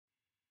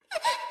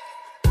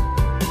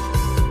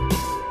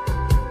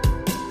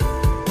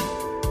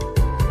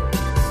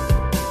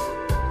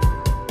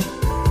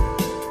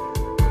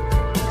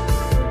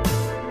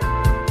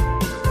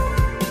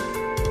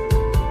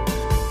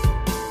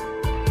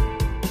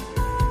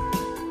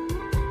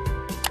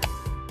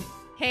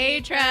Hey,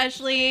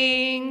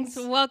 Trashlings!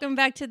 Welcome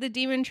back to the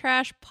Demon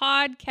Trash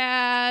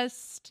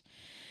Podcast.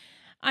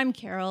 I'm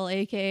Carol,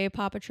 aka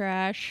Papa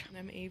Trash. And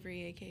I'm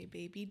Avery, aka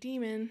Baby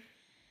Demon.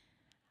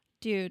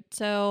 Dude,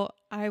 so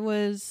I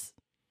was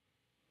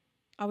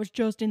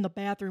just in the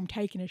bathroom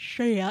taking a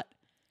shit.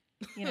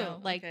 You know,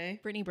 like Okay.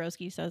 Brittany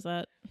Broski says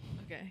that.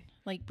 Okay.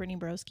 Like Brittany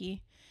Broski.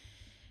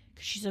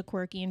 Because she's so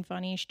quirky and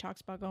funny. She talks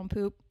about going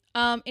poop.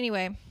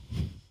 Anyway.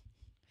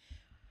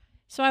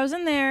 So I was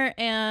in there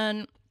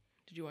and...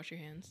 Did you wash your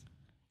hands?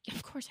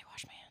 Of course I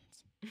wash my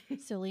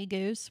hands. Silly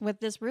goose.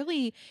 With this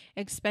really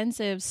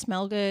expensive,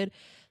 smell good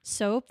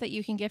soap that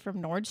you can get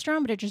from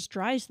Nordstrom, but it just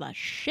dries the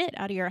shit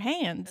out of your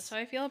hands. That's how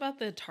I feel about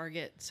the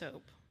Target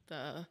soap.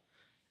 The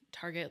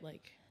Target,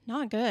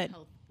 Not good.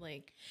 health,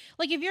 Like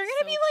if you're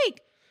gonna be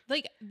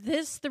like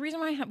this, the reason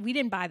why we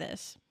didn't buy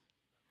this,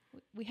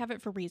 we have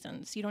it for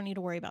reasons. You don't need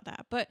to worry about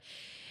that. But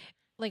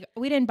like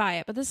we didn't buy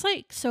it, but this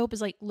like soap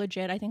is like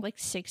legit. I think like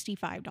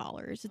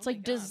 $65. It's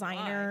like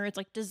designer. Why? It's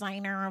like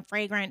designer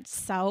fragrance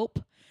soap,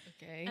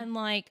 Okay. and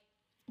like,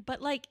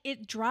 but like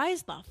it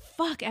dries the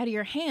fuck out of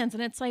your hands,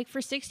 and it's like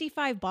for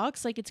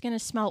 $65, like it's gonna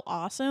smell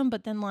awesome,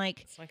 but then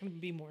like It's not going to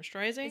be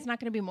moisturizing? it's not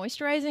gonna be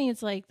moisturizing.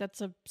 It's like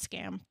that's a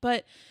scam.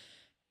 But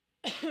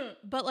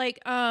but like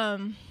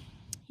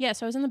yeah,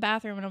 so I was in the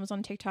bathroom and I was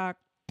on TikTok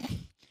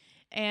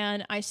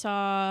and I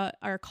saw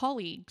our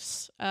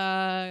colleagues,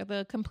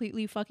 the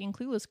Completely Fucking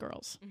Clueless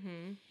girls.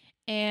 Mm-hmm.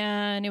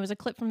 And it was a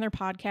clip from their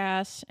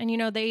podcast. And you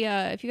know, they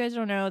if you guys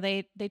don't know,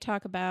 they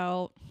talk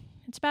about,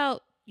 it's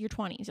about your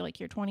 20s, like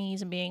your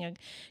 20s and being a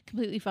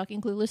completely fucking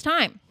clueless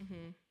time.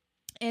 Mm-hmm.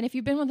 And if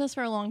you've been with us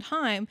for a long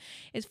time,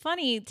 it's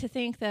funny to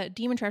think that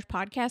Demon Trash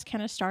Podcast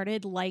kind of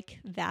started like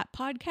that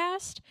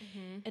podcast.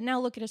 Mm-hmm. And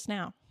now look at us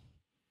now.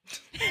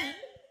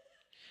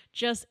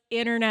 Just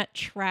internet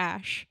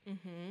trash.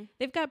 Mm-hmm.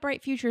 They've got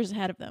bright futures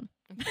ahead of them.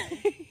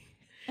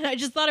 And I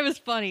just thought it was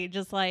funny.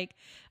 Just like,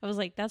 I was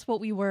like, that's what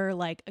we were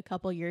like a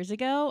couple years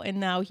ago. And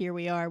now here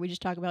we are. We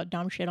just talk about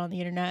dumb shit on the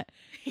internet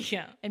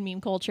Yeah. and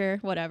meme culture,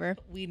 whatever.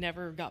 We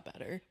never got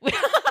better. We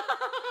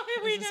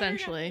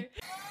Essentially.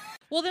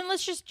 Well, then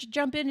let's just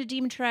jump into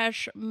Demon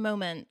Trash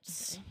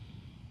moments.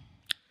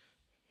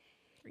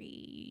 Okay.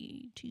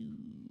 3, 2,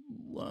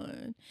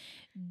 1.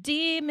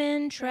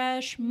 Demon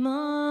Trash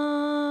moments.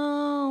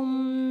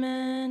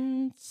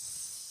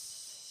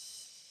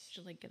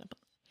 Should like get up.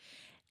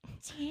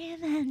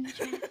 Demon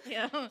Trash.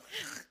 Yeah.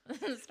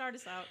 Start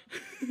us out.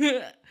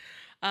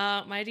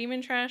 My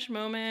demon trash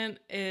moment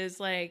is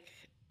like,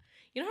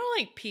 you know how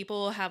like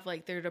people have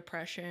like their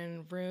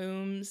depression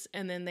rooms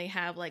and then they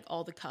have like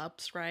all the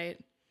cups, right?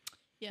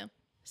 Yeah.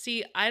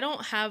 See, I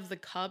don't have the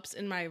cups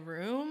in my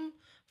room.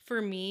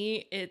 For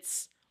me,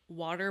 it's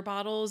water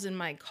bottles in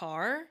my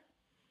car.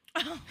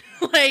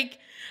 Like,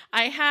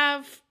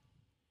 I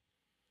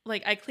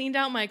cleaned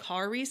out my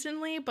car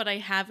recently, but I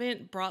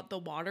haven't brought the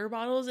water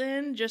bottles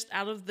in just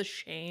out of the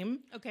shame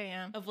Okay,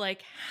 yeah. of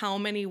like how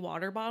many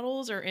water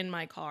bottles are in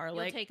my car. You'll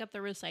Like, take up the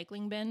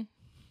recycling bin.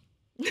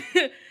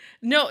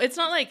 no, it's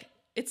not like,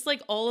 it's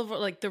like all of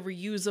like the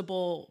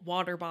reusable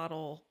water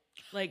bottle,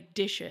 like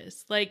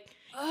dishes. Like,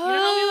 you know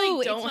how we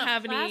like don't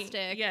have plastic.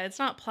 any. Yeah, it's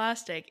not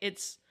plastic.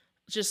 It's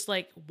just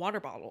like water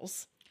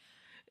bottles.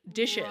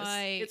 Dishes.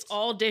 Right. It's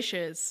all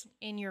dishes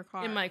In your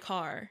car. in my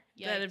car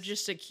that have Yikes.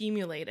 just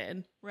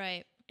accumulated.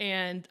 Right.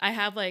 And I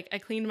have like, I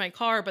cleaned my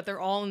car, but they're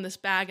all in this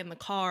bag in the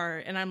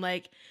car. And I'm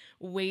like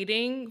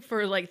waiting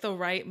for like the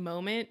right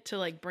moment to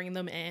like bring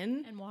them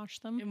in And wash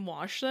them. and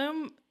wash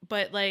them.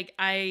 But like,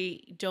 I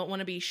don't want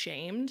to be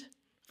shamed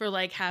for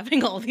like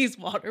having all these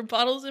water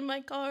bottles in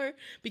my car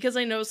because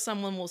I know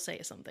someone will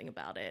say something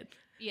about it.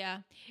 Yeah.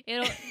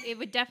 It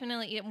would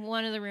definitely,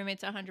 one of the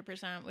roommates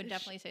 100% would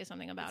definitely say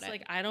something about It's it.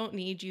 like, I don't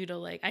need you to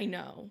like, I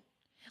know.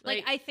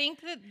 Like, I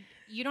think that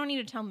you don't need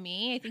to tell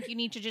me. I think you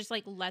need to just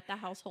like let the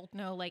household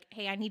know, like,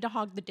 hey, I need to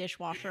hog the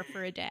dishwasher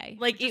for a day.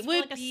 Like, Just it for,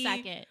 would like be a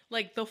second.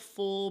 like the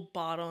full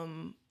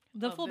bottom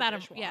The of full the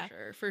bottom, yeah.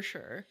 dishwasher, for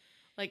sure.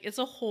 Like, it's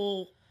a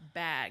whole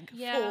bag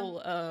Yeah. full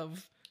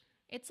of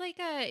It's like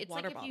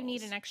water if you need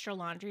bottles. an extra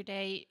laundry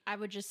day, I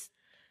would just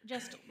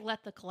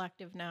let the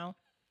collective know.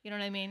 You know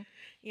what I mean?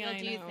 Yeah, You'll I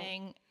do your know.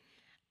 thing.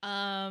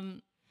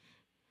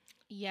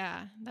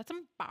 Yeah, that's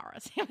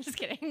embarrassing. I'm just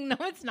kidding. No,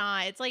 it's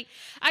not. It's like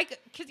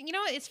because you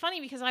know it's funny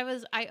because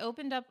I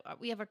opened up.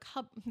 We have a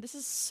This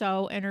is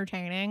so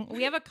entertaining.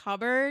 We have a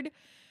cupboard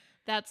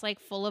that's like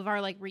full of our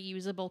like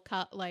reusable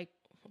cup, like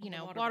you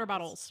know, water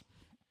bottles.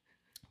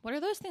 What are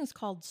those things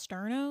called?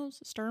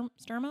 Sternos?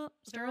 Stermo?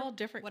 They're all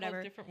different, Whatever.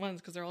 all different ones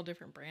because they're all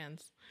different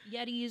brands.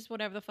 Yetis,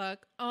 whatever the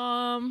fuck.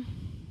 I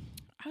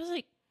was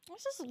like,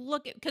 let's just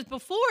look at, because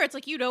before it's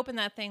like you'd open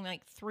that thing,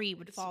 like 3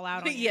 would fall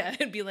out on you. Yeah,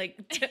 it'd be like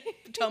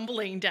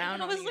tumbling down.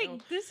 And I on was like, you.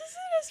 this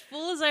isn't as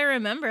full as I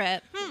remember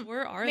it.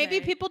 Where are Maybe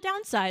they? people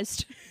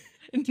downsized.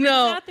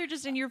 No, They're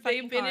just in your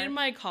fucking they've been car. in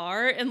my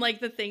car, and like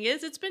the thing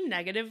is, it's been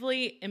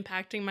negatively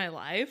impacting my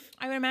life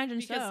I would imagine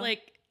because so.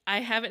 like I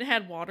haven't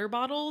had water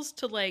bottles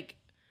to like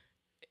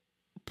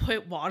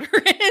put water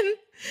in.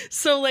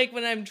 So like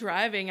when I'm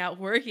driving out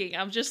working,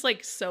 I'm just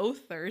like so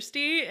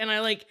thirsty and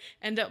I like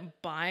end up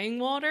buying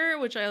water,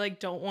 which I like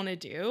don't want to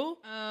do.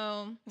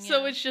 Oh, yeah.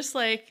 So it's just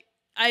like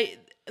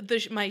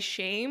my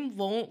shame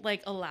won't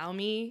like allow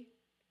me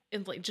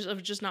and like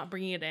just not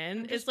bringing it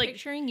in. It's It's like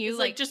picturing you it's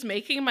like just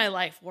making my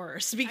life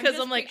worse because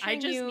I'm like I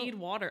picturing just you, need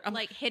water. I'm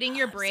like hitting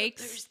your "Oh, I'm so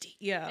brakes, thirsty."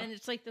 Yeah, and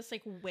it's like this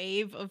like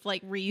wave of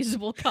like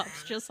reusable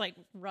cups just like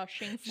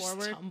rushing just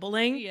forward.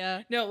 tumbling.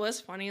 Yeah. No, it was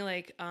funny.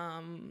 Like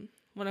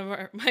one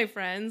of my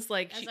friends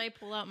like As I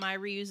pull out my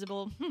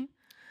reusable,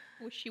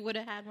 wish she would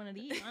have had one of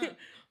these.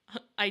 Huh?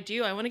 I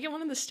do. I want to get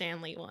one of the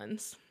Stanley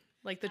ones,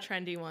 like the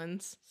trendy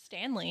ones.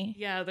 Stanley.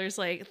 Yeah, there's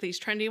like these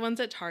trendy ones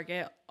at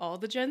Target. All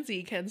the Gen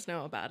Z kids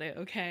know about it,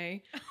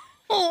 okay?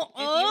 Oh,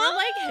 If you were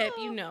like hip,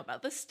 you know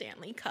about the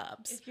Stanley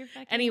cups. If you're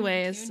fucking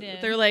Anyways, tuned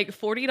in. they're like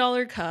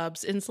 $40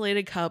 cups,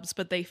 insulated cups,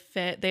 but they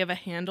fit. They have a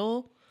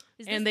handle.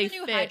 Is this and the they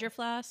new fit. Hydro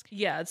Flask?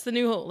 Yeah, it's the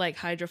new like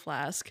Hydro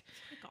Flask,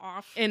 Fuck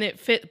off. and it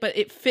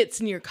fits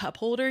in your cup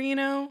holder, you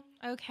know?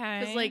 Okay.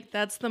 Because like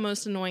that's the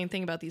most annoying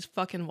thing about these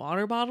fucking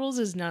water bottles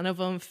is none of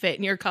them fit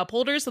in your cup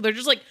holder, so they're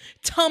just like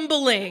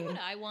tumbling. what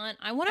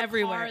I want a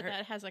everywhere. car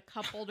that has a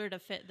cup holder to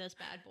fit this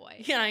bad boy.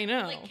 Yeah, I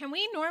know. Like, can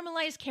we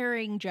normalize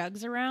carrying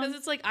jugs around? Because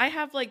it's like I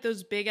have like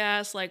those big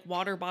ass like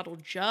water bottle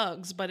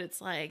jugs, but it's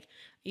like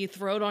you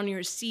throw it on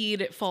your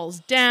seat, it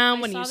falls down.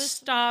 I When saw you this-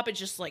 stop, it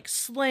just like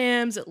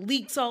slams, it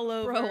leaks all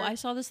over. Bro, I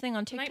saw this thing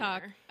on TikTok.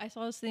 Nightmare. I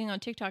saw this thing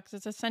on TikTok 'cause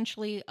it's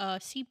essentially a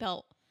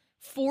seatbelt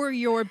for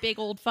your big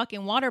old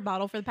fucking water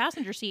bottle for the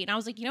passenger seat. And I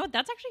was like, you know what?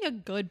 That's actually a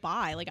good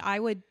buy. Like,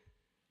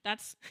 that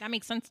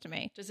makes sense to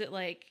me. does it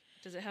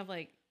have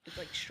like it's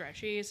like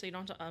stretchy so you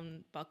don't have to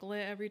unbuckle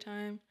it every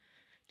time?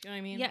 Do you know what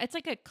I mean? Yeah, it's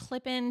like a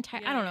clip-in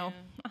type. I Yeah, don't know.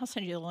 yeah. I'll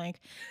send you the link.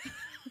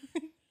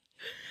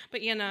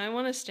 But yeah, no, I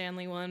want a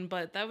Stanley one,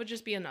 but that would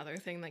just be another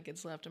thing that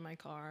gets left in my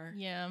car.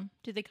 Yeah.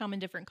 Do they come in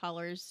different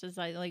colors? As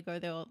I like, or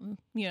they'll,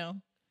 you know.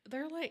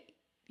 They're like,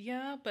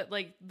 yeah, but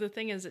like the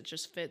thing is, it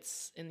just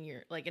fits in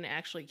your like, and it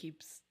actually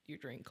keeps your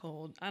drink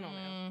cold. I don't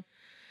know.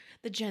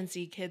 The Gen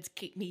Z kids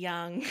keep me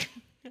young.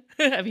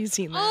 Have you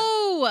seen that?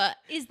 Oh,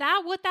 is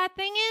that what that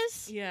thing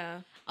is? Yeah.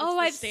 It's Oh, the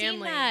I've seen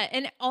that.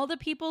 And all the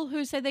people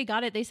who said they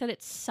got it, they said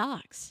it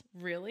sucks.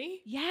 Really?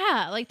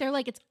 Yeah, like they're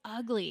like it's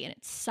ugly and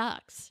it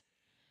sucks.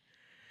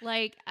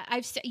 Like I've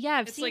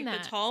It's seen like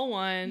that. the tall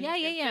one. Yeah,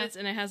 yeah, it yeah. fits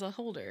and it has a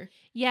holder.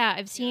 Yeah,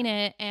 I've seen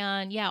it,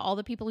 and yeah, all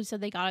the people who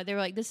said they got it, they were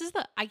like, "This is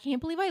the I can't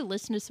believe I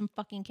listened to some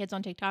fucking kids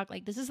on TikTok.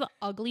 Like, this is the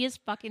ugliest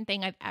fucking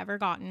thing I've ever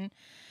gotten."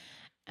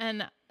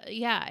 And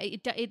yeah,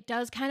 it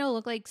does kind of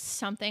look like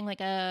something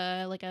like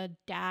a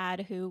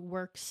dad who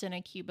works in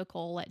a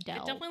cubicle at Dell.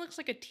 It definitely looks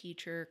like a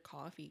teacher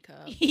coffee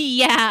cup.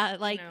 Yeah,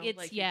 like You know, it's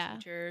like yeah, your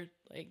teacher,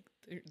 like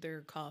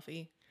their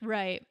coffee.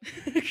 right.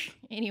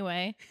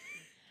 Anyway,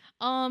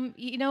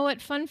 you know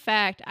what? Fun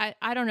fact: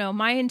 I don't know.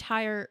 My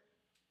entire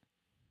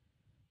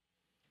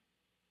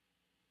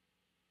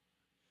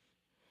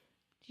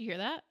Did you hear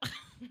that?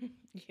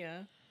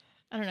 Yeah.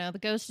 I don't know. The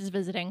ghost is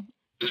visiting.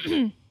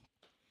 I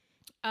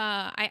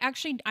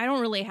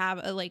don't really have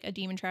a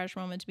demon trash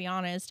moment, to be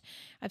honest.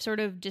 I've sort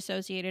of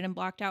dissociated and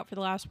blocked out for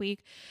the last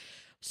week.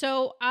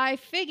 So I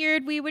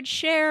figured we would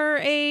share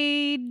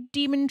a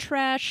demon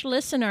trash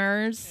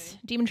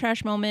demon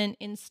trash moment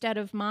instead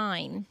of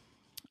mine.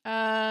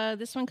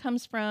 This one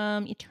comes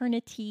from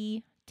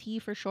Eternity, T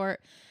for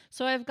short.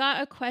 So I've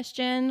got a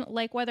question,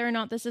 like whether or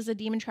not this is a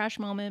demon trash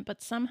moment,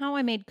 but somehow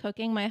I made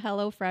cooking my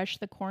HelloFresh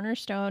the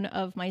cornerstone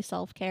of my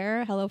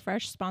self-care.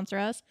 HelloFresh, sponsor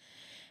us.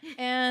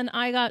 And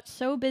I got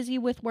so busy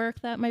with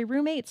work that my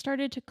roommate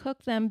started to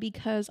cook them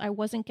because I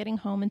wasn't getting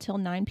home until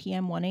 9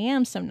 p.m., 1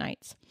 a.m. some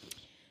nights.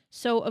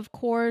 So, of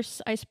course,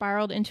 I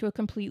spiraled into a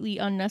completely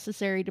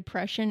unnecessary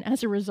depression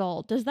as a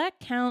result. Does that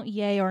count,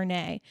 yay or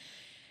nay?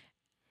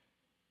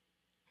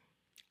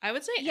 I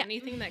would say Yeah.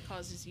 anything that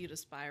causes you to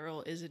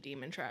spiral is a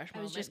demon trash moment.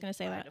 I was just gonna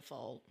say by that.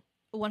 default.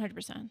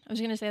 100%. I was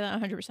going to say that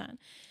 100%.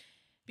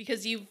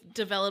 Because you've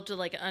developed a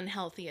like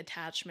unhealthy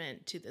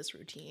attachment to this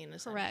routine,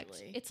 essentially.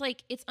 Correct. It's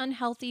like, it's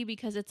unhealthy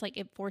because it's like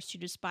it forced you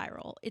to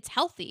spiral. It's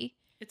healthy.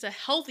 It's a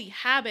healthy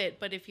habit,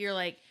 but if you're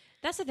like,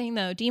 That's the thing,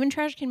 though. Demon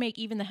trash can make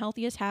even the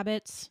healthiest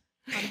habits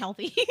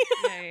unhealthy.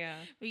 yeah.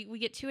 we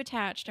get too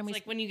attached and It's we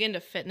like when you get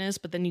into fitness,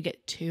 but then you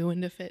get too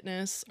into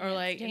fitness or Yeah, it's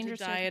like into dangerous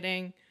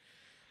dieting.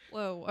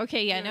 Whoa.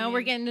 Okay. Yeah. You know Now what I we're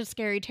mean? getting to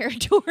scary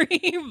territory,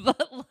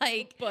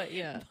 But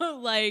yeah.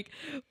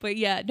 but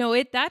yeah.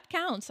 No, that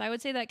counts. I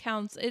would say that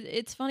counts.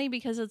 It's funny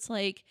because it's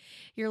like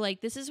you're like,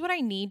 this is what I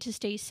need to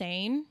stay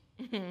sane,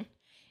 Mhm.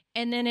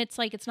 and then it's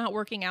like it's not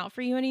working out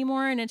for you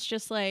anymore, and it's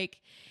just like,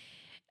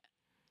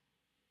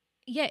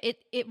 yeah,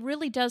 it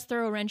really does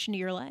throw a wrench into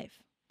your life.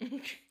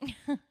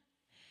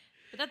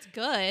 But that's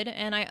good,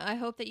 and I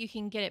hope that you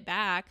can get it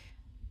back.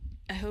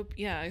 I hope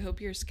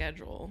your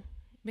schedule.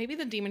 Maybe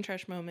the demon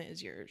trash moment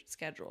is your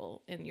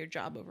schedule and your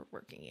job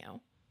overworking you. How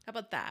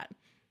about that?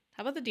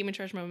 How about the demon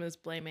trash moment is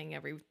blaming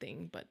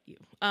everything but you?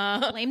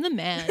 Blame the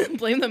man.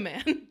 Blame the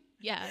man.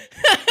 Yeah,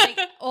 like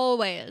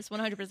always,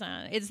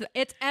 100%.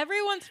 It's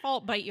everyone's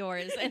fault but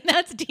yours, and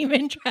that's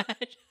demon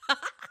trash.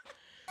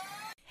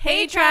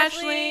 Hey,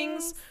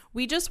 Trashlings!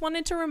 We just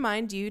wanted to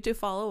remind you to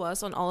follow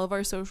us on all of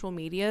our social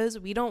medias.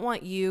 We don't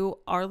want you,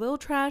 our little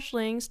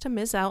Trashlings, to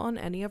miss out on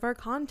any of our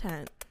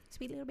content.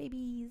 Sweet little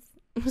babies.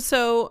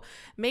 So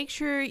make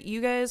sure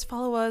you guys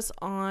follow us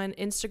on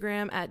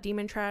Instagram at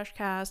Demon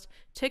Trashcast,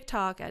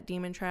 TikTok at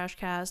Demon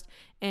Trashcast,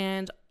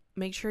 and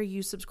make sure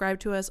you subscribe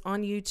to us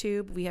on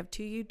YouTube. We have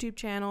 2 YouTube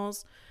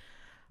channels.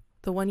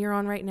 The one you're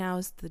on right now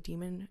is the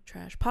Demon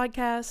Trash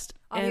Podcast.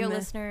 Audio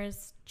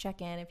listeners, check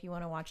in if you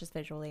want to watch us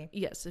visually.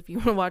 Yes, if you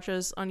want to watch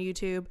us on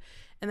YouTube.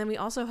 And then we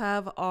also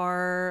have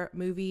our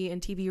movie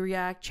and TV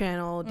react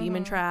channel,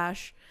 Demon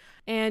Trash.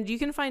 And you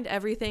can find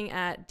everything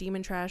at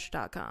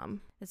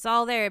demontrash.com. It's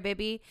all there,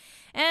 baby.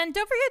 And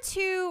don't forget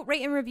to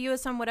rate and review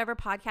us on whatever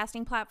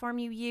podcasting platform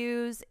you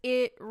use.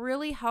 It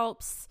really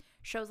helps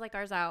shows like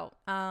ours out.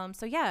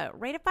 So yeah,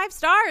 rate it 5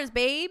 stars,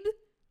 babe.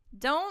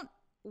 Don't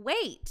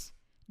wait.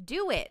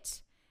 Do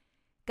it.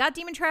 Got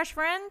Demon Trash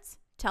friends?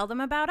 Tell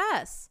them about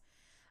us.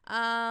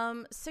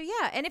 So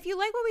yeah, and if you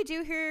like what we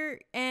do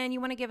here and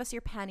you want to give us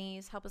your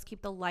pennies, help us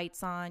keep the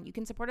lights on, you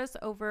can support us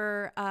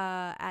over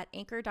at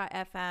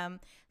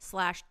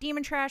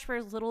anchor.fm/Demon Trash for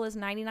as little as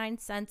 99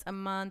 cents a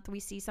month. We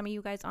see some of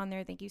you guys on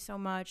there. Thank you so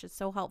much. It's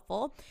so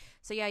helpful.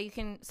 So yeah, you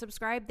can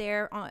subscribe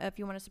there if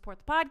you want to support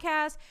the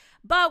podcast.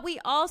 But we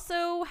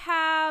also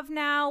have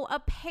now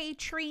a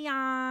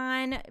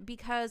Patreon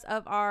because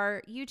of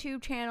our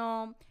YouTube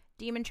channel,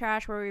 Demon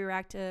Trash, where we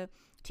react to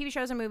TV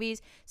shows and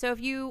movies. So if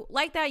you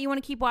like that, you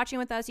want to keep watching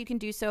with us, you can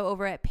do so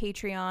over at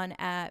Patreon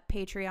at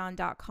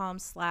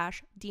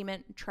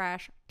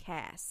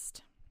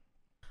patreon.com/demontrashcast.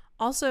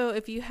 Also,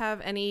 if you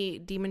have any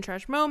Demon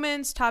Trash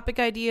moments, topic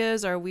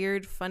ideas, or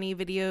weird, funny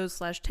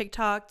videos /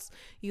 TikToks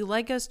you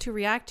like us to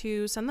react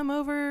to, send them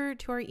over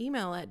to our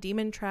email at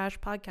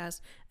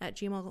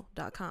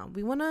demontrashpodcast@gmail.com.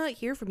 We want to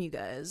hear from you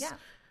guys. Yeah.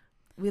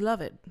 We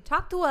love it.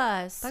 Talk to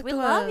us. We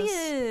love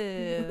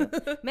you.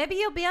 Maybe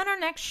you'll be on our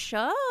next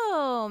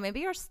show.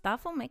 Maybe your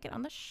stuff will make it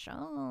on the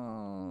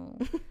show.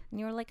 And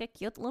you're like a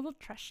cute little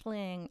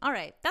trashling. All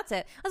right, that's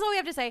it. That's all we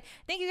have to say.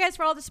 Thank you guys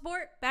for all the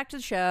support. Back to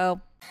the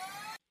show.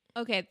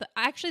 Okay,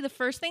 actually, the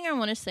first thing I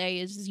want to say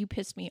is you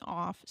pissed me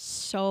off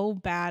so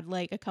bad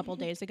like a couple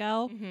days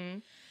ago.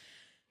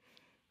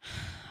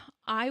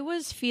 I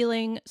was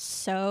feeling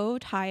so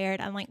tired.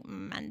 I'm like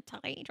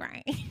mentally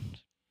drained.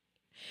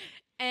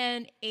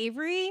 And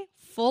Avery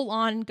full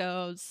on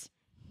goes,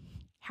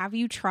 "Have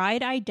you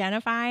tried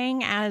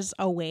identifying as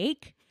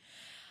awake?"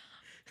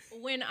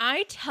 When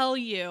I tell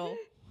you,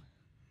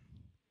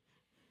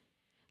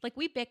 like,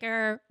 we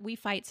bicker, we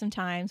fight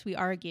sometimes, we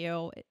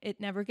argue. It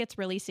never gets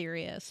really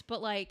serious.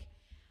 But like,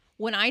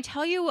 when I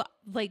tell you,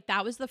 like,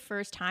 that was the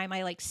first time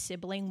I like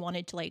sibling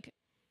wanted to like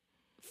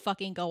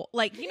fucking go,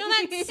 like, you know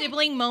that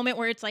sibling moment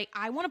where it's like,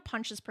 I want to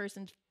punch this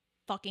person's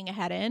fucking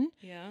head in.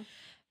 Yeah.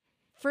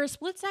 For a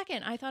split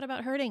second, I thought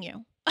about hurting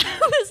you. I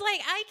was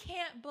like, I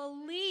can't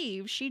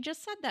believe she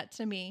just said that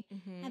to me.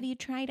 Have you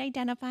tried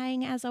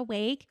identifying as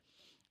awake?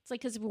 It's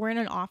like, because we're in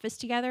an office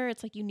together,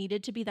 it's like you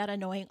needed to be that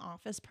annoying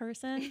office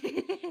person.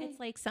 It's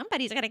like,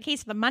 somebody's got a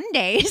case of the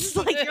Mondays.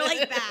 Like, you're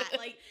like that.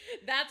 Like,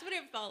 that's what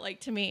it felt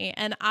like to me.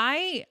 And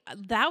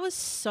that was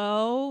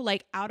so,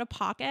 like, out of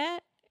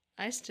pocket.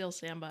 I still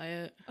stand by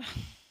it.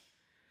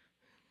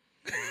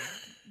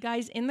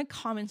 Guys, in the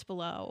comments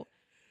below,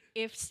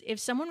 if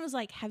someone was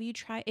like, have you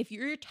tried, if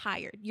you're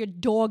tired, you're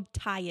dog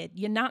tired,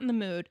 you're not in the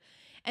mood,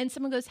 and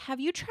someone goes, have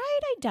you tried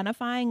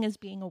identifying as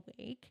being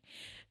awake?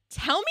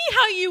 Tell me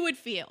how you would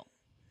feel.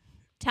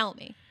 Tell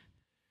me.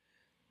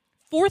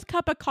 4th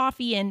cup of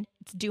coffee in,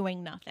 it's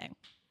doing nothing.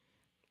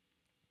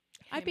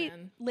 Hey, I'd be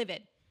man.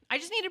 livid. I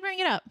just need to bring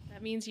it up.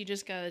 That means you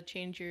just gotta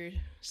change your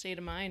state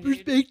of mind.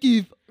 Dude.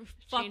 Perspective.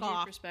 Fuck Change your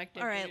off.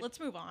 perspective, All right, dude. let's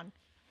move on.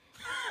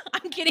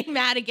 I'm getting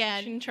mad You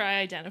again. can try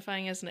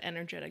identifying as an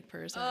energetic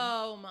person.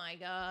 Oh my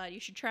god. You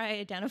should try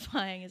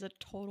identifying as a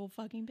total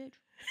fucking bitch.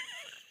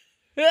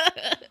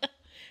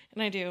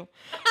 And I do.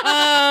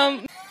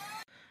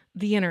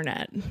 The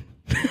internet.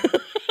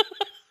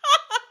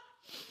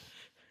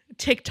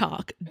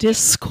 TikTok.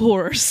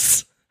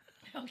 Discourse.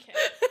 Okay.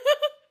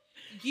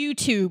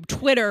 YouTube,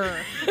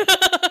 Twitter,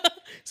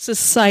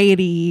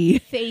 Society.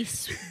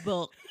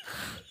 Facebook,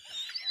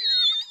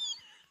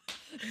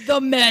 the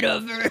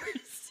metaverse.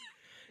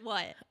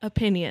 What?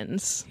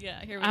 Opinions.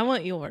 Yeah, here we I go.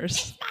 want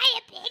yours. My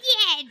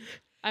opinion.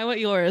 I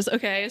want yours.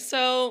 Okay,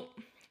 so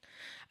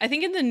I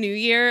think in the new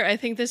year, I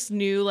think this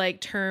new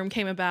like term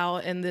came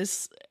about, and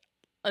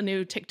a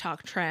new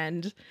TikTok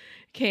trend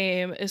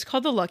came. It's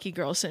called the Lucky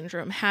Girl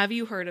Syndrome. Have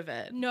you heard of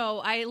it? No,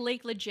 I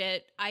like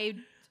legit.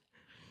 And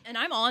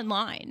I'm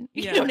online.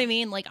 You Yeah. know what I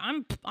mean? Like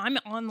I'm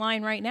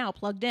online right now,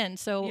 plugged in.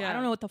 So Yeah. I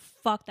don't know what the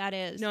fuck that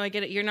is. No, I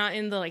get it. You're not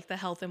in the like the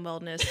health and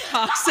wellness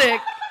toxic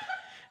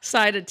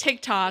side of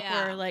TikTok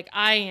Yeah. where like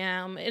I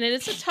am. And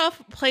it's a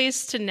tough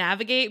place to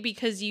navigate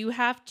because you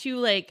have to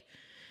like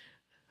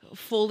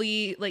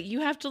fully like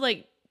you have to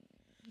like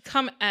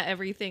come at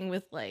everything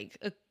with like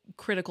a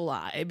critical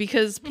eye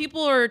because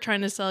people are trying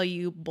to sell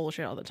you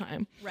bullshit all the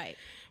time. Right.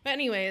 But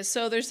anyways,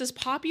 so there's this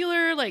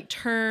popular like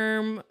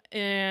term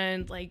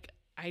and like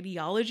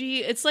ideology.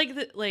 It's like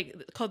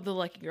called the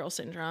lucky girl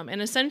syndrome,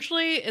 and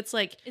essentially it's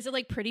like, Is it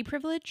like pretty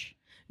privilege?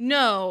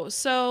 no.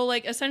 So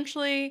like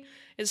essentially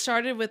it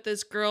started with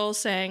this girl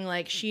saying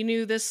like she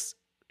knew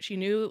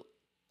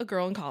a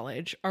girl in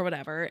college or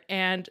whatever,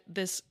 and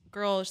this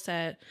girl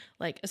said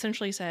like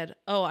essentially said,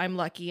 "Oh, I'm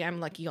lucky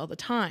all the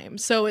time."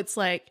 So it's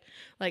like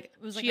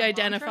was like she a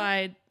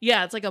identified,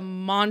 yeah, it's like a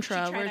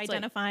mantra She where tried it's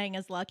identifying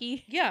as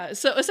lucky. yeah,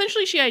 so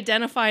essentially she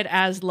identified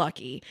as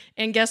lucky,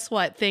 and guess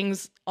what?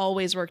 Things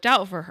always worked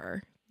out for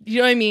her. You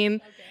know what I mean?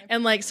 Okay.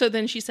 And like, so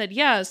then she said,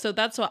 yeah, so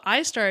that's what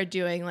I started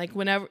doing. Like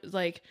whenever,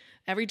 like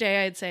every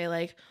day I'd say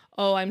like,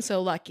 oh, I'm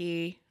so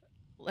lucky.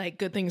 Like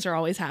good things are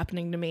always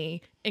happening to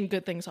me, and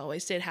good things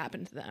always did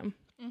happen to them.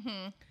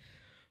 Mm-hmm.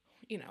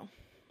 You know,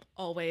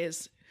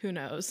 always, who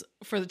knows,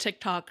 for the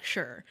TikTok,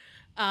 sure.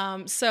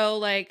 So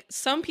like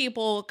some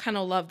people kind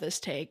of love this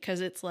take because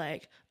it's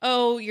like,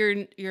 oh,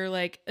 you're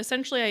like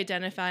essentially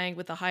identifying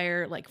with a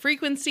higher like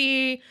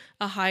frequency,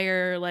 a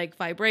higher like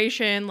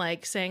vibration,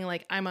 like saying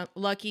like I'm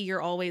lucky.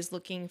 You're always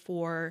looking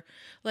for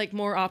like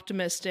more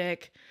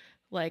optimistic,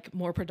 like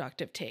more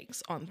productive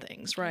takes on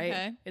things, right?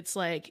 Okay. It's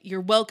like you're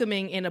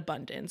welcoming in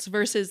abundance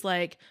versus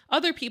like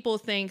other people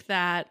think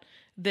that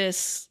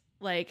this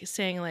like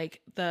saying like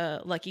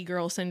the lucky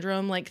girl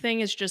syndrome like thing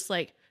is just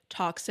like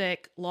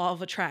toxic law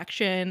of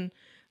attraction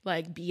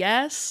like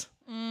BS.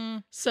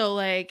 So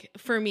like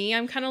for me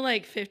I'm kind of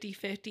like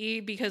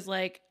 50-50 because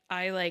like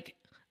I like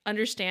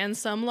understand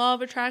some law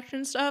of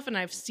attraction stuff and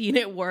I've seen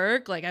it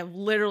work. Like I've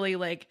literally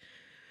like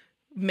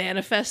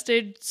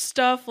manifested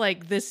stuff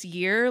like this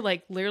year,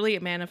 like literally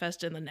it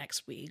manifested in the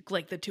next week,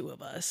 like the two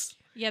of us.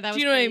 Yeah, that was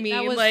Do you know what I mean?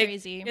 That was like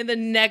crazy. in the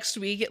next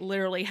week it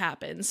literally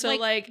happened. So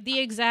like the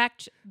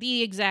exact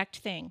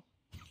thing.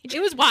 It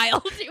was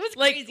wild. It was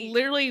like crazy.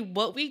 literally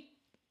what we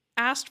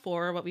asked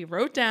for, what we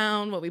wrote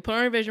down, what we put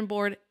on our vision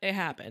board, it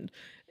happened.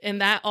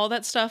 And that all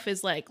that stuff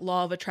is like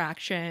law of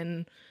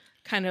attraction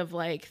kind of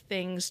like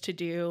things to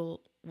do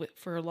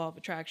for law of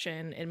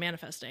attraction and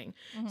manifesting.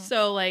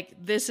 So like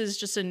this is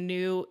just a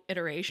new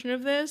iteration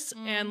of this,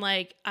 and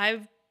like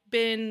I've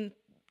been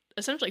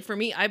essentially, for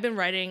me, I've been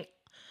writing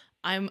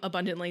I'm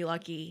abundantly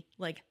lucky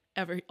like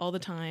all the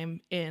time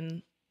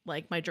in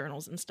like my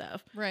journals and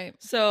stuff. Right.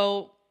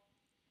 So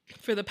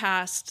for the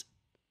past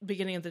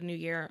beginning of the new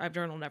year, I've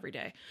journaled every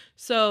day.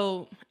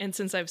 So, and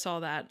since I've saw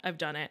that, I've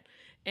done it.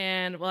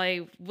 And what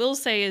I will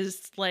say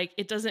is like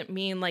it doesn't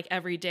mean like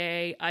every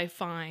day I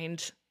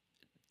find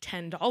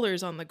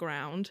 $10 on the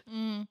ground. Do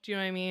you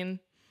know what I mean?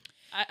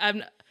 I'm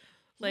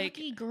like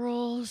lucky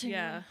girls. And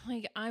yeah.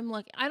 like I'm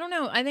lucky. I don't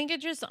know. I think it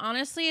just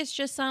honestly, it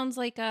just sounds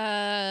like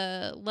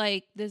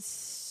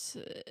this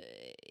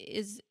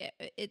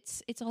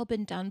it's all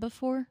been done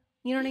before.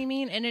 You know what I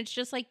mean? And it's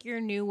just like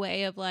your new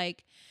way of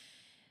like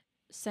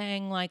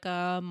saying like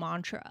a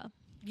mantra.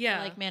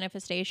 yeah. Like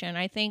manifestation.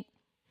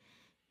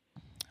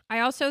 I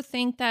also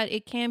think that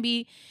it can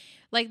be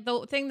like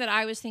the thing that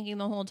I was thinking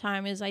the whole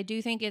time is I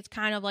do think it's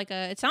kind of like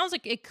it sounds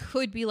like it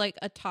could be like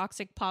a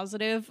toxic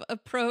positive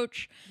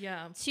approach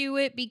Yeah. to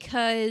it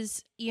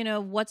because, you know,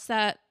 what's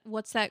that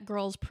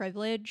girl's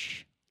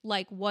privilege?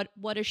 Like what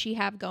does she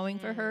have going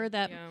for her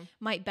that yeah.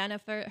 might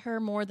benefit her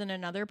more than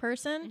another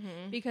person?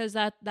 Mhm. Because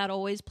that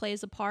always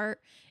plays a part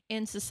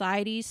in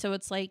society. So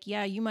it's like,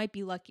 yeah, you might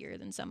be luckier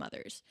than some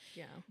others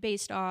Yeah.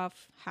 based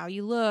off how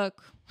you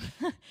look,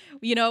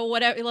 you know,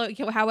 whatever, like,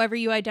 however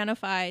you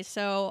identify.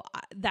 So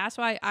that's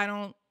why I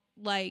don't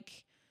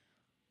like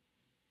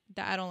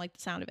the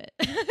sound of it.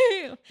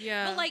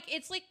 Yeah. But like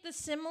it's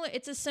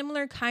a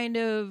similar kind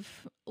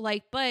of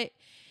like, but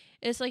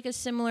it's like a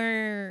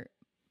similar,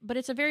 but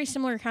it's a very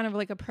similar kind of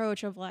like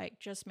approach of like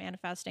just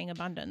manifesting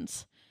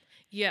abundance.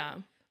 Yeah.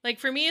 Like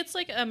for me, it's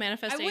like a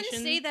manifestation. I wouldn't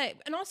say that.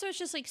 And also it's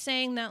just like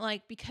saying that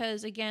like,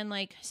 because again,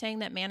 like saying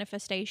that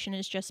manifestation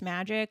is just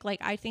magic. Like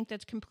I think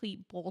that's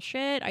complete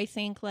bullshit. I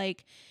think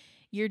like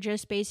you're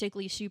just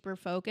basically super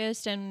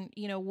focused, and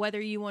you know, whether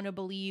you want to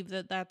believe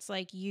that that's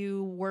like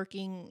you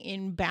working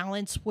in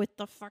balance with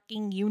the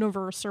fucking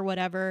universe or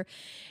whatever,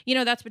 you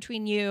know, that's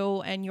between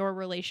you and your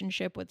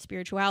relationship with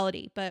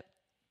spirituality. But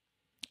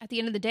at the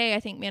end of the day, I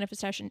think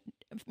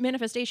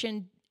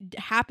manifestation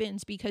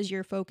happens because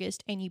you're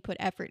focused and you put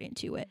effort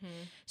into it. Mhm.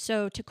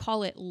 So to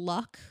call it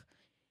luck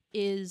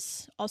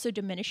is also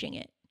diminishing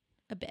it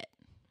a bit,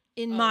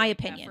 in my like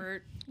opinion.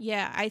 effort.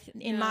 Yeah,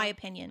 in Yeah. my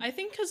opinion. I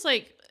think because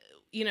like,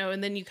 you know,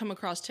 and then you come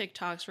across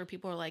TikToks where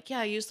people are like, yeah,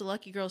 I used the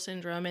lucky girl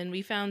syndrome and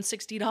we found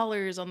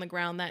 $60 on the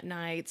ground that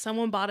night.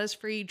 Someone bought us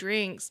free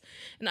drinks.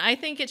 And I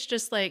think it's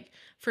just like,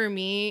 for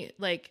me,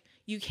 like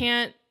you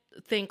can't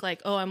think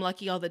like, oh, I'm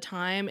lucky all the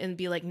time and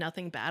be like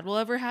nothing bad will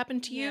ever happen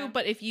to you. Yeah.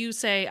 But if you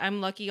say I'm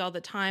lucky all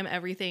the time,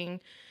 everything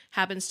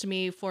happens to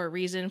me for a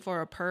reason,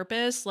 for a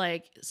purpose,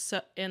 like,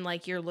 so, and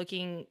like you're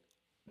looking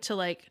to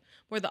like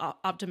more the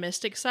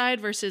optimistic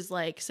side versus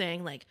like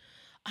saying like,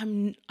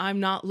 I'm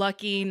not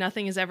lucky,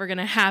 nothing is ever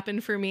gonna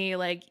happen for me,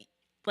 like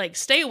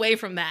stay away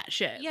from that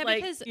shit. Yeah,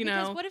 like, because you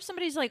know, what if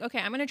somebody's like, okay,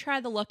 I'm gonna try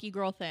the lucky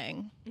girl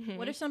thing. Mhm.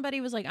 What if somebody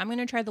was like, I'm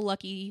gonna try the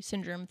lucky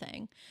syndrome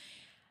thing,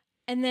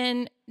 and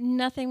then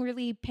nothing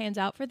really pans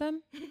out for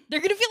them, they're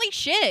gonna feel like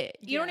shit.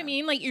 You know what I Yeah.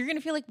 mean? Like, you're gonna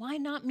feel like, why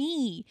not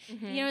me?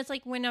 Mhm. You know, it's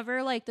like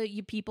whenever like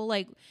people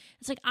like,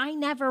 it's like I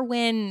never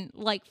win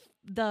like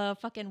the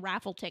fucking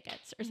raffle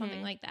tickets or something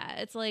Mhm. like that.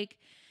 It's like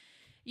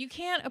you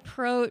can't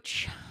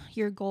approach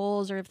your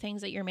goals or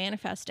things that you're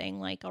manifesting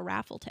like a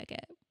raffle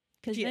ticket,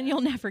 because then Yeah.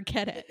 you'll never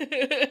get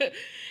it.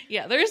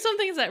 Yeah, there's some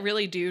things that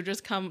really do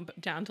just come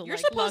down to You're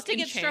like supposed luck to and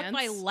get struck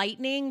by chance.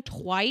 lightning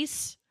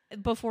twice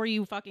before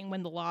you fucking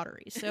win the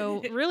lottery. So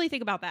really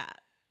think about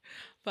that.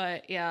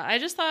 But yeah, I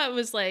just thought it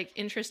was like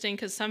interesting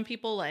because some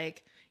people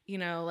like, you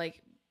know,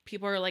 like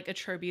people are like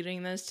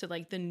attributing this to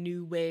like the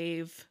new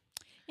wave,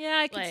 Yeah,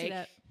 I can see like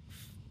that.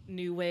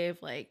 new wave,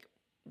 like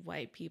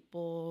white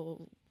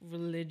people,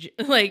 religion,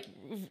 like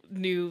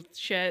new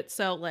shit.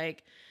 So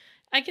like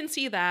I can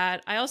see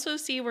that. I also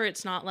see where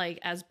it's not like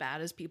as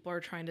bad as people are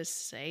trying to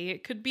say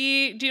it could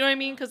be. Do you know what I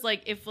mean? Because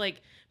like if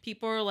like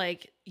people are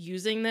like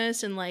using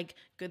this and like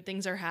good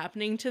things are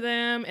happening to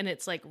them and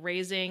it's like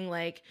raising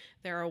like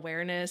their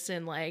awareness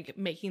and like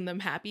making them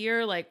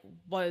happier, like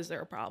what is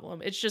their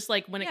problem? It's just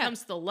like when it Yeah.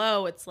 comes to the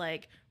low, it's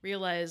like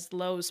realize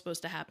low is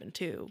supposed to happen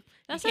too.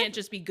 That's you the- can't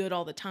just be good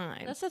all the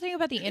time. That's the thing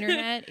about the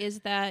internet is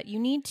that you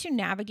need to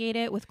navigate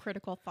it with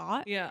critical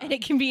thought. Yeah. And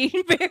it can be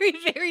very,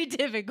 very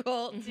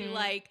difficult to Mhm.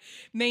 like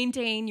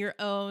maintain your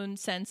own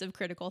sense of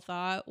critical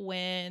thought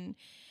when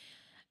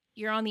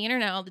you're on the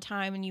internet all the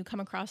time and you come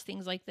across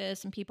things like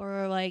this and people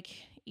are like,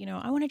 you know,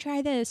 I want to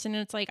try this. And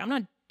it's like, I'm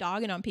not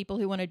dogging on people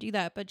who want to do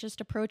that, but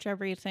just approach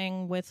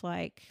everything with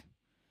like,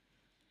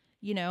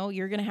 you know,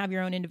 you're going to have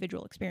your own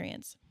individual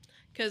experience.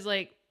 Because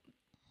like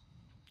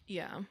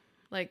yeah,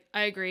 like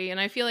I agree, and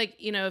I feel like,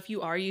 you know, if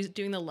you are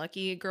doing the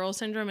lucky girl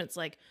syndrome, it's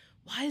like,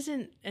 why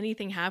isn't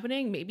anything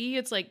happening? Maybe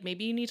it's like,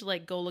 maybe you need to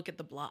like go look at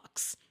the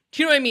blocks.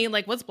 Do you know what I mean?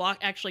 Like what's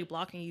actually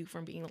blocking you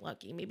from being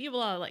lucky? Maybe you have a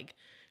lot of like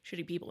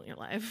shitty people in your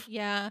life,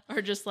 Yeah.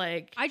 or just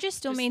like I just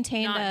still just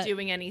maintain not that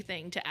doing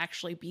anything to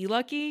actually be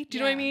lucky. Do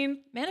you know what I Yeah. mean?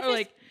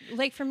 manifest, Or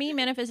like for me,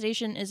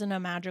 manifestation isn't a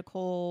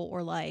magical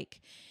or like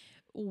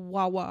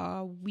wah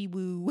wah wee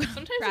woo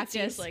sometimes practice. it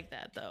seems like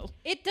that though.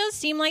 It does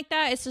seem like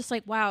that. It's just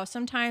like, wow,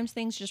 sometimes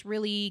things just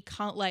really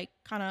kind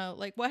of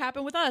like what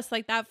happened with us.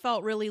 Like that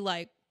felt really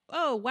like,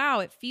 oh, wow,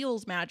 it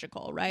feels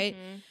magical, right?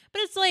 Mhm.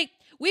 But it's like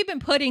we've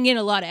been putting in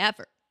a lot of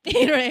effort.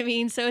 You know what I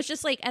mean? So it's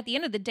just like at the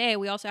end of the day,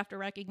 we also have to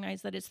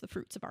recognize that it's the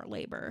fruits of our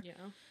labor.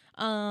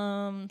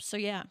 Yeah. So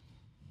yeah.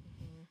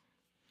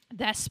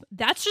 That's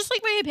just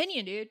like my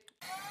opinion, dude.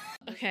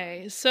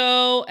 Okay,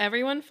 so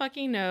everyone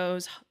fucking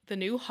knows the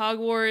new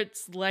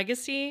Hogwarts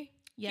Legacy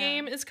Yeah.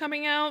 game is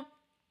coming out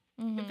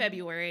in Mhm.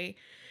 February.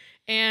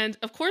 And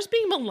of course,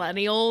 being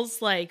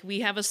millennials, like we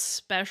have a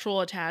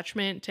special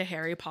attachment to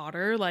Harry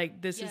Potter.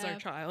 Like this is Yeah. our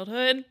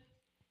childhood.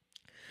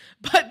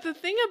 But the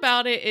thing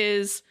about it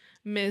is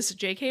Miss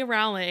J.K.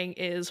 Rowling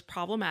is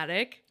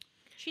problematic.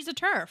 She's a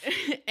turf.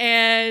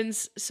 And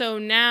so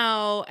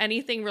now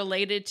anything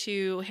related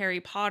to Harry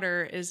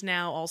Potter is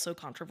now also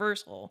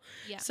controversial.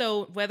 Yeah.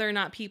 So whether or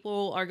not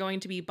people are going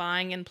to be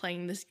buying and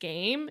playing this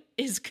game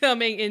is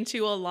coming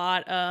into a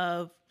lot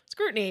of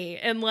scrutiny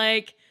and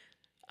like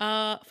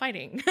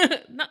fighting. I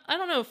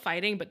don't know if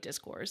fighting, but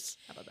discourse.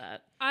 How about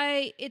that?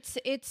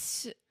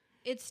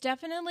 It's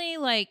definitely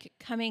like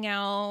coming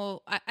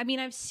out. I mean,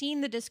 I've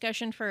seen the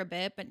discussion for a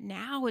bit, but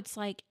now it's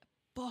like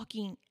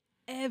fucking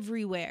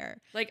everywhere.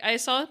 Like I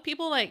saw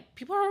people are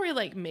already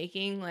like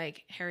making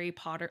like Harry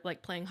Potter,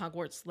 like playing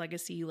Hogwarts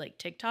Legacy like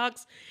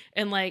TikToks,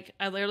 and like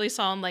I literally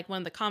saw in like one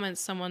of the comments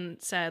someone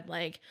said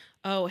like,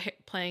 oh,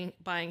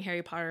 buying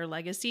Harry Potter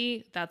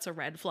Legacy, that's a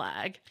red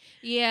flag.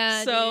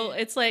 Yeah. So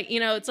it's like,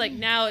 you know, it's like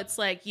now it's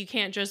like you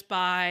can't just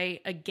buy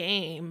a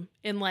game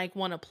and like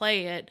want to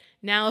play it.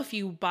 Now if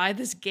you buy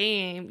this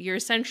game, you're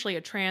essentially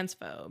a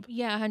transphobe.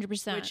 Yeah,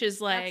 100%. Which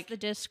is like that's the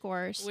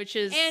discourse. which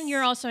is And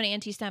you're also an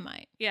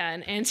anti-Semite. yeah,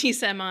 an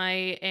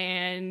anti-Semite,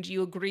 and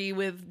you agree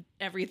with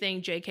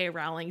everything J.K.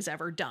 Rowling's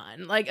ever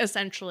done. Like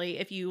essentially,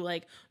 if you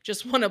like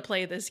just want to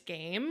play this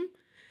game.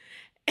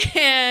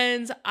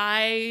 And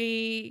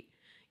I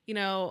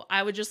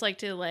would just like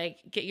to like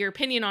get your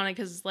opinion on it,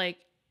 because like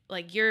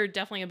you're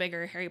definitely a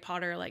bigger Harry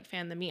Potter like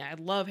fan than me. I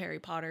love Harry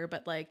Potter,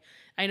 but like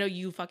I know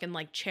you fucking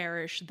like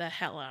cherish the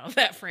hell out of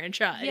that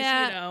franchise.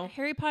 Yeah, You know?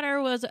 Harry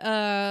Potter was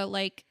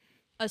like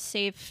a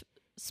safe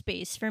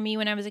space for me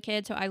when I was a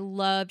kid, so I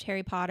loved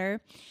Harry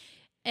Potter.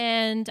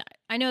 And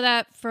I know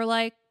that for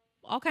like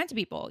all kinds of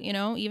people, you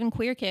know, even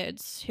queer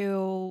kids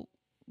who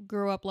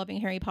grew up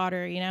loving Harry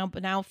Potter, you know,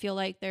 but now feel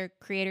like their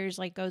creators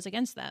like goes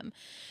against them.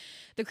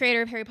 The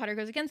creator of Harry Potter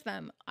goes against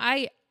them.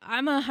 I'm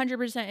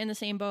 100% in the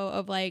same boat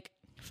of like,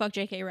 fuck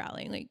J.K.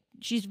 Rowling. Like,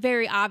 she's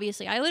very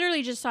obviously, I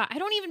literally just saw, I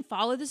don't even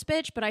follow this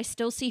bitch, but I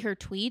still see her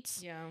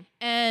tweets. Yeah.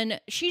 And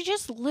she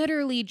just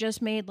literally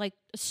just made like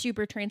a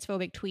super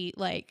transphobic tweet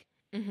like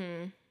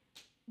Mm-hmm.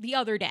 the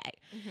other day.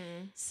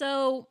 Mm-hmm.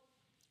 So,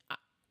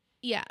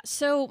 yeah.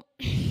 So,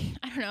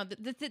 I don't know.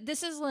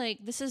 This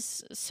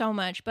is so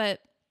much, but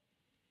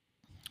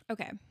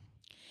okay.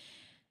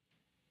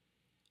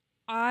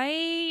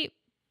 I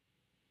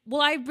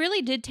well, I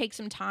really did take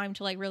some time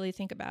to like really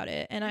think about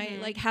it. And I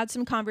like had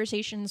some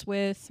conversations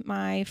with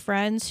my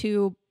friends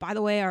who, by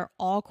the way, are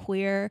all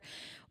queer.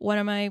 One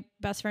of my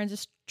best friends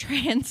is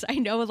trans. I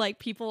know like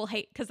people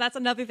hate, because that's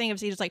another thing of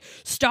just like,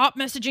 stop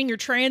messaging your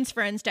trans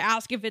friends to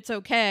ask if it's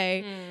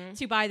okay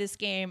to buy this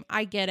game.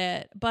 I get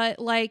it. But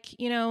like,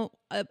 you know,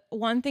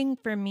 one thing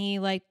for me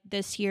like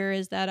this year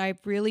is that I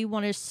really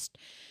want to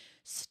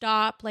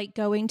stop like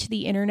going to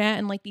the internet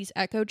and like these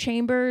echo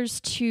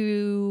chambers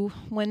to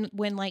when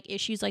like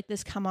issues like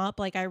this come up.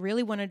 Like I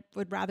really would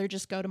rather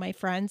just go to my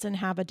friends and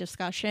have a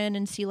discussion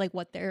and see like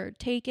what their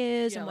take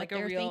is and like what a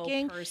they're real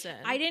thinking. person.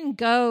 I didn't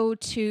go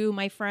to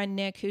my friend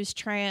Nick, who's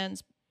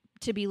trans,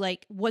 to be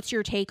like, what's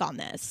your take on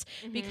this?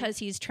 Because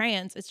he's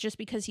trans. It's just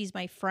because he's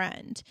my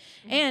friend.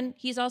 And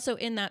he's also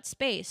in that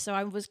space. So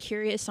I was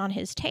curious on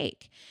his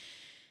take.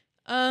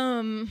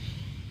 And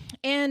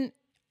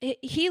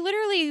he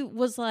literally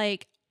was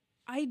like,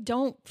 I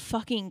don't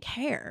fucking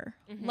care.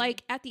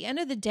 Like at the end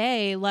of the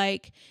day,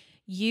 like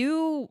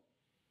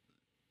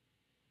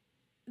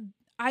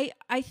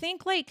I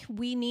think like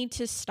we need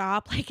to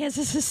stop like as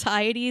a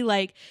society,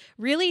 like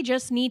really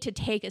just need to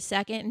take a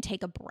second and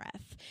take a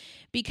breath,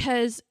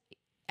 because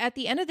at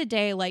the end of the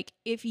day, like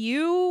if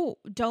you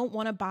don't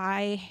want to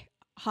buy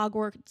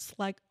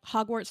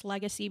Hogwarts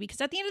Legacy,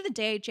 because at the end of the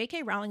day,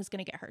 J.K. Rowling is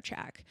going to get her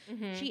check.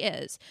 She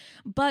is.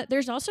 But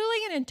there's also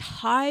like an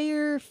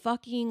entire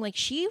fucking like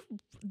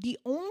the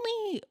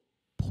only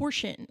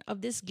portion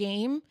of this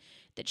game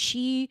that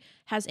she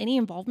has any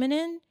involvement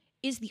in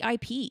is the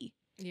IP.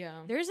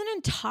 Yeah. There's an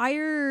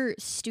entire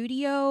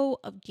studio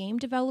of game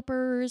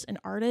developers and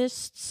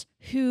artists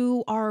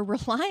who are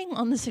relying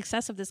on the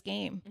success of this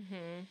game.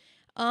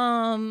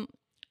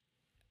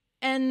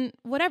 And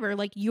whatever,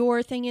 like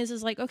your thing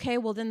is like, okay,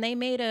 well then they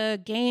made a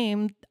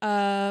game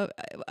on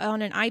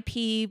an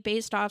IP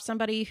based off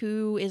somebody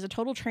who is a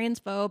total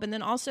transphobe. And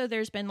then also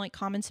there's been like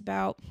comments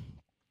about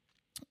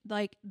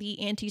like the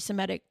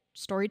anti-Semitic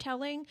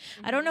storytelling.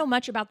 I don't know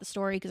much about the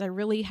story because I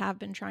really have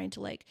been trying to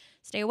like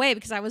stay away,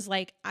 because I was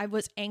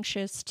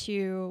anxious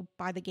to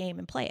buy the game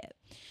and play it.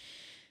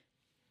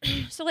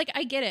 So like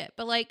I get it,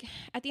 but like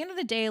at the end of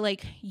the day,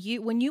 like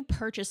when you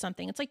purchase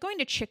something, it's like going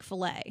to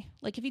Chick-fil-A.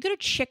 Like if you go to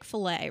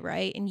Chick-fil-A,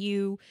 right, and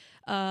you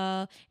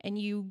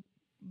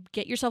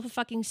get yourself a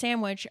fucking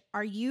sandwich,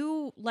 are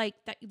you like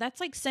that's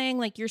like saying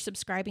like you're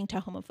subscribing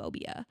to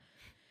homophobia.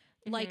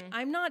 Like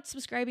I'm not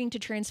subscribing to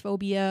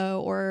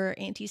transphobia or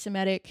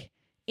anti-Semitic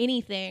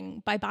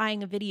anything by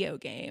buying a video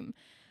game.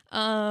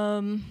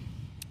 And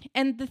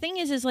the thing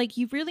is like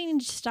you really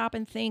need to stop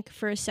and think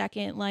for a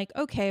second, like,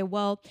 okay,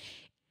 well,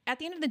 at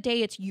the end of the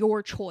day, it's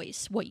your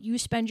choice what you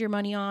spend your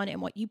money on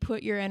and what you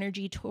put your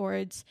energy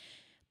towards.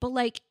 But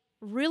like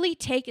really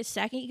take a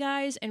second,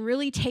 guys, and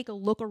really take a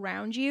look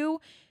around you.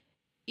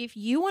 If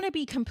you want to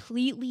be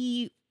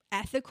completely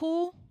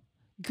ethical,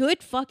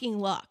 good fucking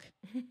luck.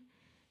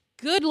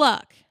 Good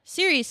luck.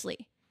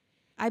 Seriously.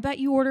 I bet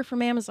you order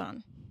from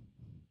Amazon.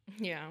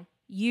 Yeah.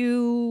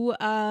 You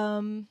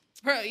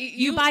Bro,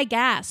 you buy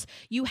gas.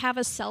 You have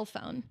a cell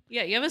phone.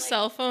 Yeah, you have a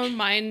cell phone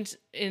mined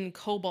in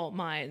cobalt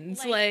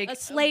mines. Like a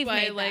slave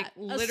by, made like that.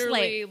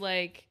 literally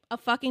like A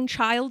fucking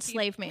child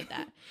slave made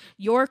that.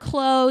 Your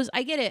clothes.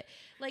 I get it.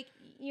 Like,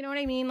 you know what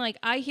I mean? Like,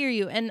 I hear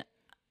you. And,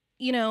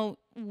 you know,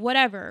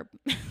 whatever.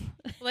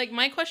 Like,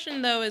 my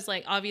question, though, is,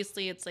 like,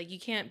 obviously it's, like, you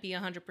can't be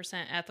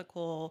 100%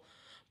 ethical,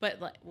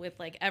 but, like, with,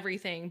 like,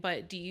 everything.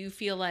 But do you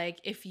feel like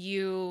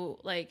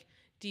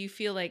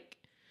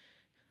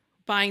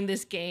buying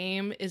this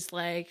game is,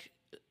 like,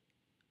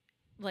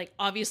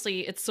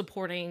 obviously it's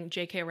supporting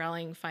J.K.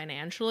 Rowling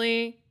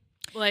financially?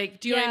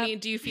 Like, do you know what I mean?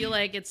 Do you feel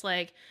like it's,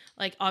 like,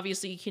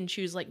 obviously you can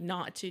choose, like,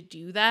 not to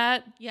do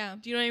that? Yeah.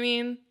 Do you know what I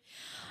mean?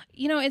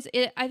 You know, I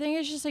think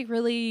it's just, like,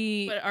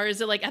 really... Or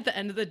is it, like, at the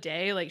end of the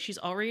day, like, she's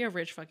already a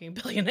rich fucking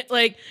billionaire,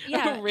 like,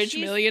 yeah, a rich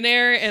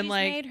millionaire, and, she's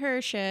like... made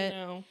her shit. You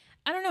know.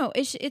 I don't know.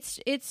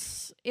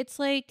 It's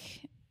like...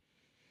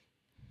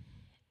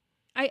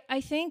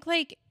 I think,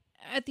 like,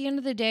 at the end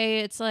of the day,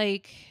 it's,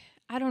 like...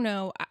 I don't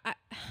know.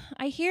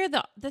 I hear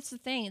that's the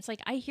thing. It's, like,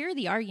 I hear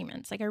the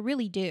arguments. Like, I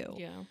really do.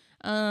 Yeah.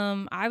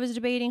 I was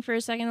debating for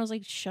a second. I was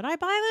like, should I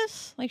buy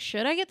this? Like,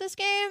 should I get this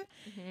game?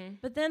 Mm-hmm.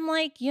 But then,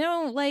 like, you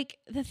know, like,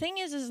 the thing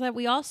is that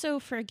we also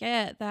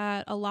forget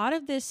that a lot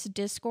of this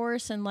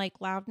discourse and, like,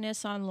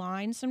 loudness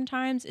online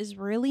sometimes is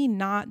really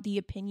not the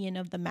opinion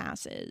of the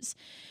masses.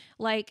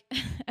 Like,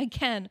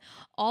 again,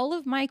 all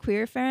of my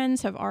queer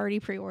friends have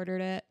already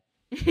pre-ordered it.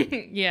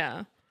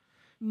 Yeah.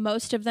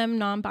 Most of them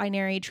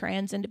non-binary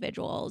trans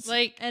individuals.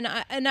 Like, and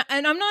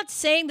I'm not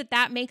saying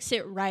that makes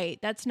it right.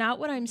 That's not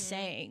what I'm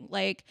saying.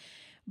 Like,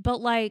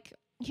 but like,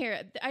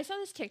 here, I saw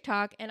this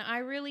TikTok and I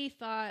really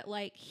thought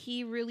like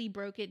he really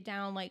broke it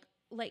down. Like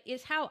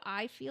is how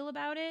I feel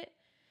about it.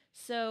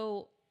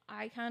 So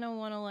I kind of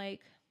want to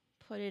like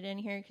put it in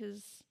here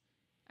because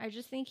I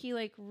just think he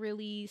like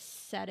really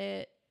said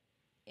it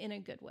in a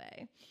good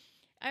way.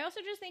 I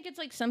also just think it's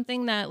like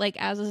something that like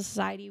as a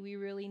society we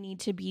really need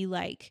to be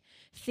like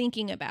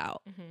thinking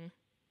about. mm-hmm.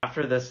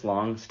 After this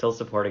long, still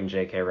supporting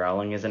J.K.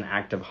 Rowling is an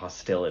act of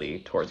hostility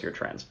towards your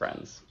trans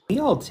friends. We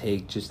all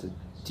take just a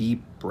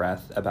deep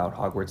breath about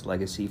Hogwarts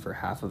Legacy for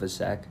half of a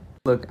sec.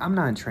 Look, I'm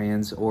not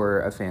trans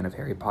or a fan of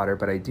Harry Potter,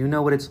 but I do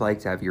know what it's like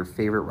to have your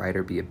favorite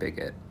writer be a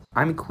bigot.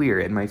 I'm queer,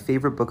 and my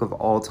favorite book of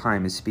all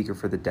time is Speaker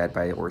for the Dead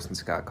by Orson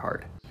Scott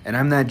Card. And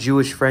I'm that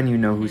Jewish friend you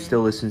know who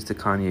still listens to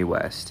Kanye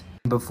West.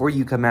 Before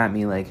you come at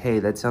me like, hey,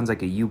 that sounds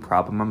like a you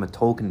problem, I'm a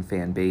Tolkien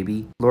fan,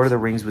 baby. Lord of the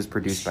Rings was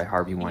produced by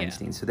Harvey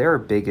Weinstein, so there are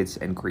bigots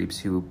and creeps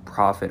who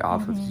profit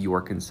off of your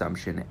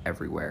consumption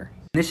everywhere.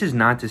 This is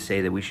not to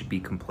say that we should be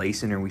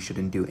complacent or we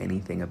shouldn't do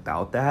anything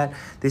about that.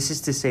 This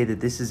is to say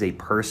that this is a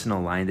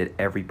personal line that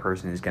every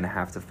person is going to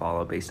have to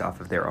follow based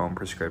off of their own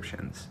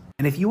prescriptions.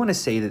 And if you want to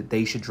say that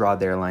they should draw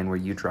their line where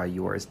you draw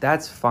yours,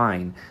 that's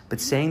fine. But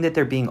saying that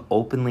they're being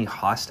openly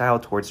hostile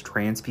towards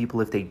trans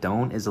people if they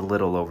don't is a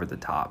little over the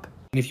top.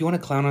 And if you want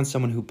to clown on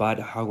someone who bought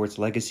Hogwarts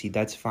Legacy,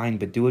 that's fine,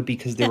 but do it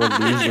because they're a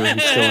loser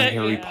who's still a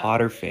Harry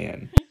Potter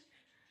fan.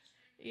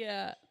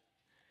 Yeah.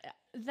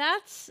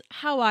 That's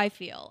how I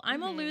feel.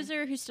 I'm a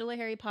loser who's still a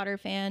Harry Potter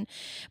fan.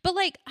 But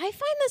like I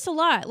find this a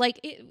lot. Like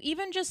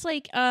even just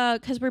like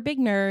cuz we're big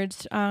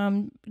nerds,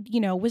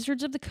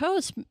 Wizards of the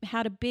Coast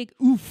had a big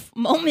oof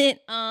moment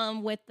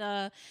with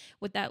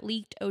that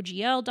leaked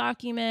OGL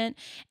document,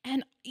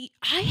 and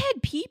I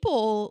had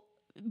people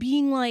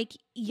being like,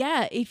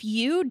 yeah, if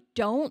you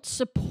don't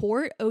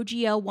support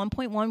OGL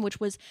 1.1, which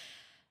was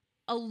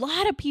a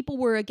lot of people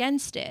were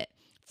against it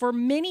for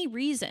many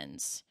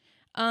reasons,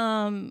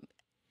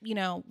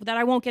 that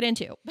I won't get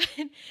into.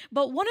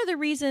 But one of the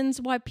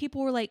reasons why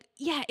people were like,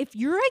 yeah, if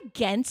you're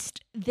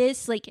against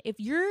this, like if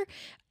you're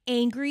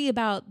angry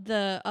about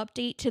the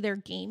update to their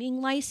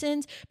gaming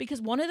license,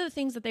 because one of the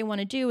things that they want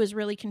to do is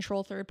really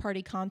control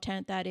third-party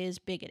content that is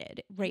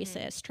bigoted,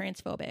 racist,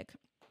 transphobic,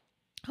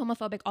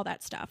 homophobic, all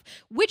that stuff,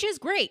 which is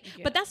great,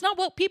 but that's not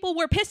what people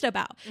were pissed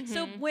about.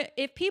 So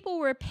if people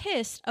were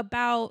pissed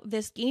about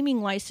this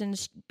gaming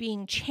license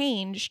being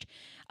changed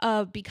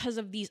because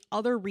of these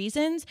other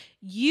reasons,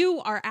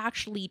 you are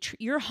actually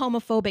you're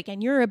homophobic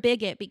and you're a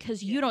bigot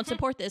because you don't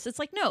support this. It's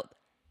like, no,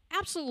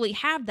 absolutely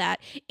have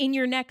that in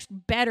your next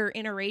better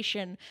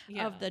iteration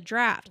of the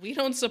draft. We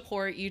don't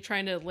support you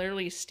trying to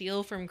literally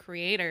steal from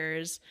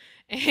creators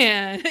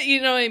and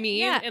you know what I mean?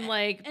 Yeah. And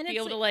be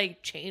able to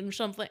like change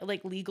something,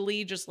 like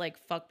legally just like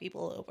fuck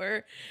people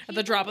over at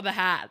the drop of the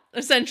hat,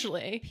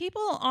 essentially.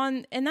 People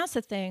and that's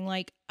the thing,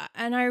 like,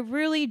 and I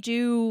really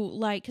do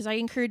like, because I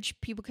encourage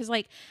people, because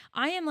like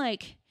I am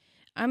like,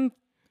 I'm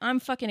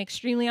fucking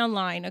extremely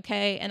online,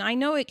 okay? And I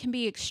know it can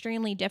be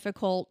extremely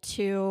difficult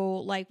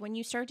to, like, when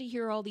you start to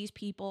hear all these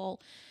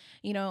people,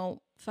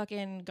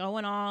 fucking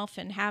going off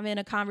and having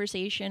a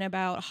conversation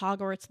about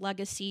Hogwarts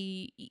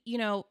Legacy,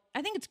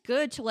 I think it's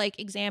good to, like,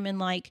 examine,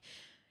 like,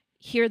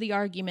 hear the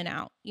argument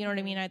out. You know what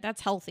I mean? That's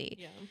healthy.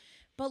 Yeah.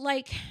 But,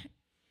 like,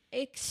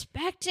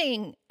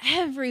 expecting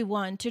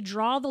everyone to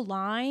draw the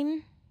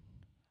line,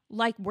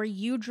 like, where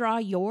you draw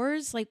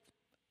yours, like,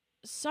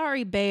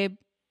 sorry, babe.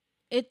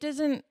 It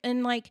doesn't,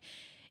 and like,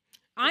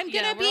 we're all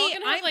gonna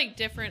have like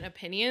different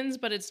opinions,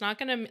 but it's not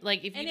gonna,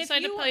 like, if you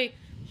decide to play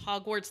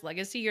Hogwarts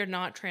Legacy, you're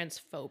not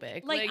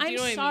transphobic. Like I'm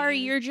sorry,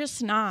 you're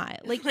just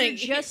not. Like you're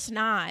just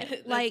not.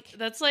 Like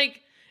that's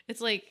like,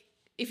 it's like,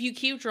 if you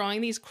keep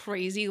drawing these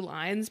crazy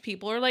lines,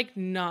 people are like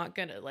not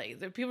gonna,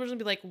 like, people are gonna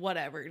be like,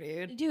 whatever,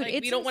 dude. Like,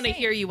 we don't want to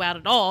hear you out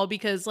at all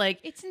because, like,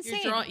 it's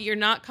insane. You're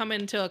not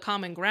coming to a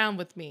common ground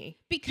with me.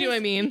 Because, do you know what I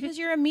mean? Because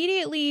you're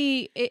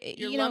immediately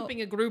you're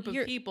lumping a group of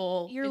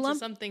people into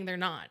something they're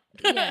not.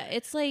 Yeah,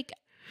 it's like,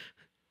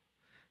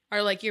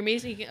 or like you're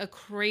making a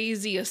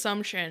crazy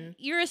assumption.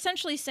 You're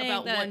essentially saying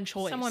about that one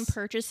choice. Someone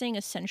purchasing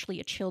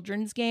essentially a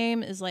children's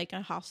game is like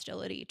a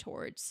hostility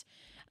towards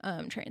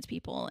trans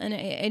people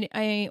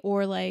and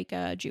or like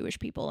Jewish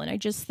people, and I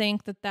just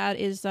think that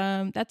is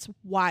that's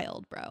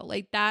wild, bro.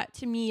 Like that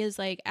to me is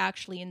like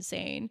actually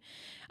insane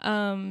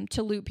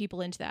to loop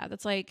people into that.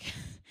 That's like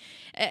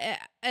I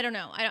don't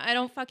know. I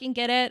don't fucking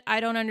get it.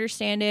 I don't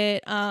understand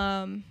it.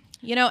 And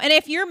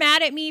if you're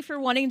mad at me for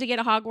wanting to get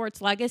a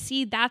Hogwarts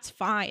Legacy, that's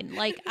fine.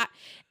 Like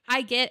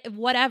I get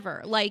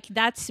whatever. Like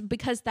that's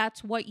because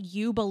that's what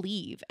you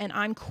believe, and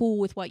I'm cool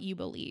with what you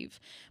believe.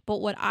 But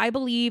what I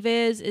believe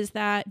is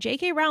that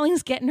J.K.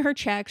 Rowling's getting her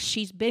checks.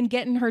 She's been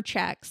getting her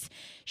checks.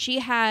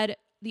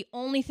 The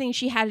only thing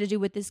she had to do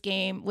with this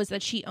game was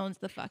that she owns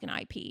the fucking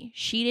IP.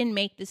 She didn't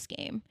make this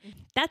game.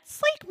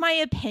 That's like my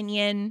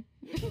opinion.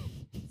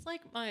 It's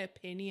like my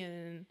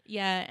opinion.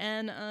 Yeah,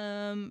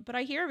 and but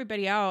I hear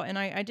everybody out, and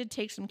I did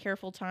take some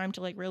careful time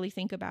to like really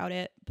think about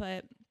it,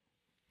 but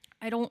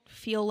I don't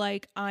feel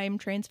like I'm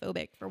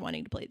transphobic for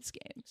wanting to play this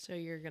game. So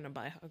you're going to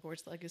buy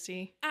Hogwarts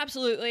Legacy?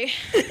 Absolutely.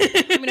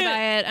 I'm going to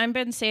buy it. I've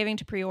been saving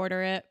to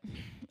pre-order it.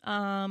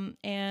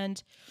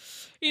 And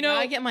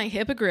I get my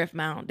hippogriff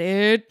mount,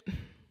 dude.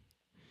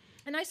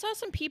 And I saw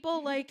some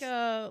people like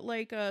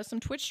some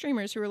Twitch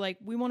streamers who were like,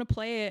 we want to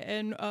play it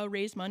and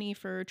raise money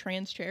for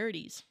trans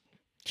charities.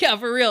 Yeah,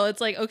 for real. It's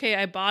like, okay,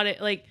 I bought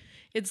it. Like,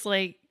 it's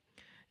like,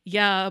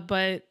 yeah,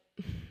 but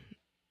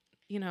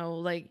you know,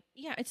 like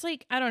Yeah, it's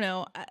like, I don't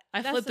know.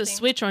 I that's flipped the thing.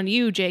 switch on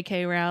you,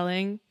 J.K.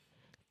 Rowling.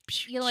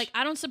 You're like,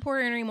 I don't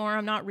support her anymore.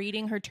 I'm not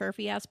reading her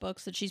turfy ass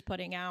books that she's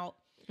putting out.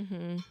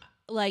 Mm-hmm.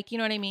 Like, you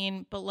know what I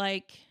mean? But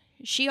like,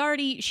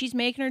 she's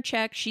making her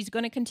checks. She's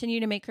going to continue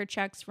to make her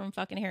checks from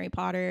fucking Harry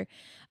Potter.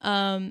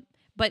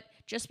 But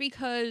just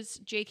because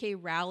J.K.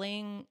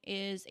 Rowling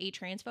is a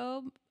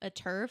transphobe, a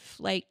TERF,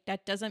 like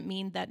that doesn't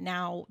mean that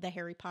now the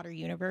Harry Potter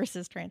universe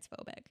is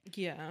transphobic.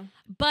 Yeah.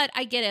 But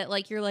I get it.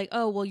 Like, you're like,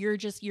 oh, well, you're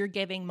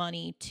giving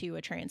money to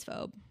a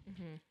transphobe.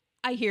 Mm-hmm.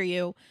 I hear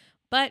you.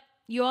 But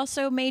you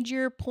also made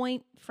your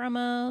point from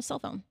a cell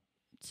phone.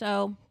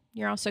 So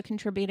you're also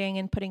contributing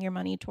and putting your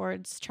money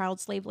towards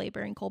child slave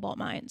labor in cobalt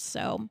mines.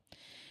 So,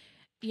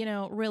 you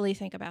know, really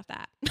think about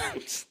that.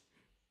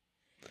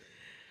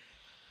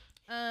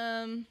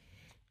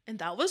 And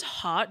that was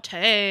Hot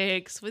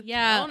Takes with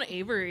Dawn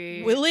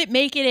Avery. Will it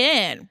make it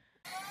in?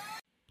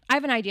 I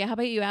have an idea. How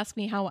about you ask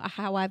me how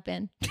I've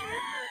been?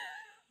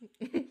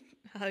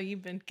 How you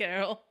been,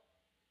 Carol?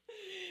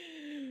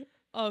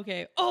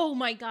 Okay. Oh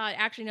my God.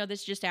 Actually, no,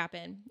 this just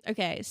happened.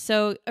 Okay.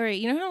 So, all right.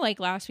 You know how like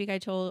last week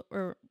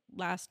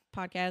last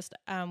podcast,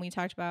 we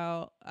talked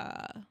about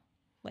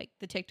like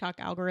the TikTok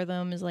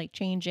algorithm is like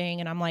changing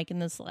and I'm like in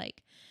this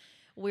like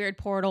weird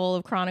portal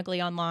of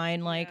chronically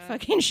online, like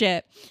fucking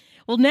shit.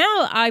 Well,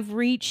 now I've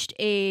reached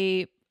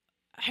I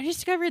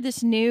discovered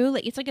this new,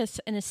 like, it's like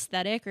an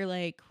aesthetic or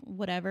like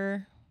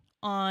whatever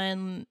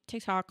on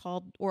TikTok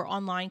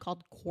online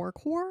called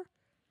Corecore.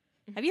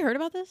 Have you heard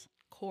about this?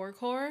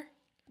 Corecore?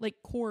 Like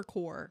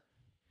Corecore.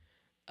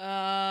 You know,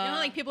 Uh,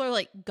 like people are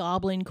like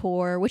Goblin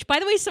Core, which by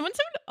the way, someone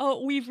said,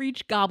 oh, we've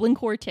reached Goblin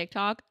Core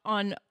TikTok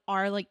on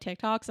our like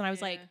TikToks. And I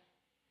was like,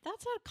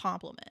 that's a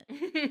compliment.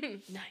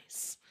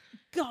 nice.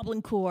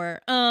 Goblin Core.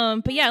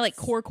 But yeah, like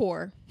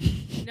Corecore.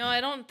 No,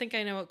 I don't think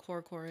I know what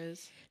Corecore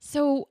is.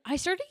 So I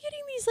started getting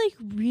these like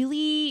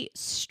really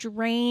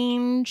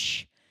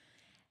strange,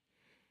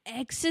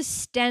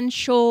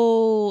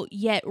 existential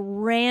yet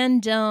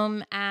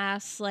random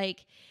ass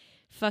like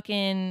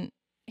fucking.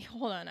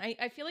 Hold on,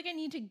 I feel like I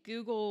need to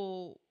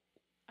Google.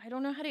 I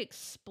don't know how to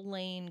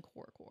explain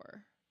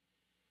Corecore.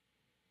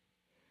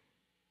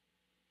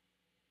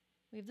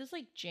 We have this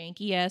like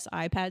janky ass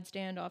iPad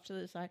stand off to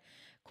the side.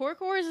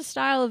 Corecore is a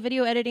style of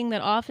video editing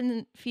that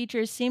often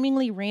features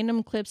seemingly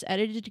random clips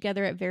edited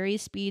together at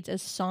various speeds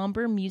as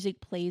somber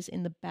music plays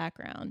in the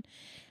background.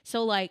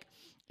 So like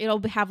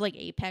it'll have like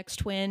Aphex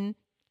Twin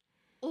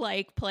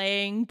like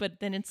playing, but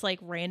then it's like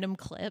random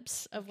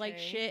clips of like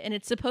shit, and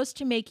it's supposed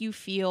to make you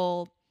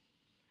feel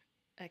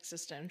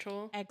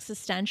Existential.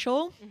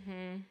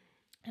 Mm-hmm.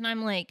 And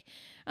I'm like,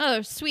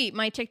 oh sweet,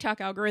 my TikTok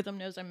algorithm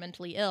knows I'm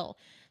mentally ill.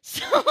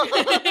 So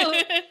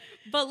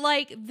but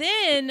like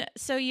then,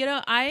 so you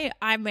know, I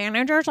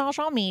manage our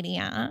social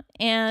media,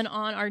 and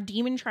on our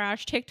Demon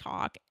Trash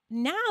TikTok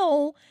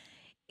now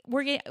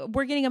we're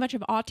getting a bunch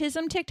of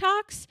autism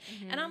TikToks,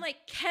 and I'm like,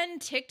 can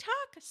TikTok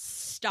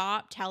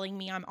stop telling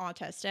me I'm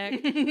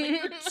autistic?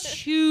 Like for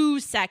 2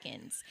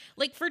 seconds.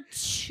 Like for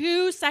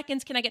 2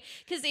 seconds can I get,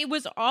 because it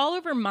was all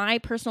over my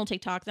personal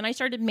TikTok. Then I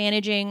started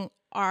managing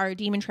our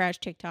Demon Trash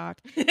TikTok.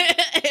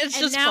 It's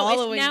And just now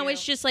following now you.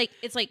 it's just like,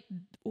 it's like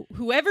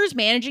whoever's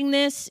managing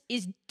this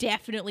is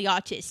definitely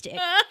autistic.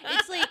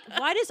 It's like,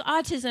 why does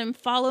autism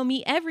follow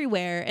me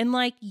everywhere? And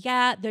like,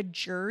 yeah, the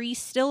jury's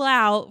still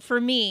out for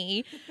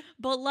me,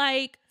 but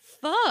like,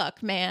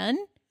 fuck, man.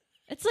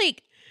 It's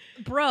like,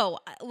 bro,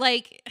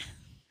 like,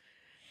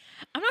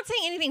 I'm not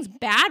saying anything's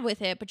bad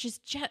with it, but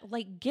just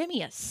like, give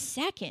me a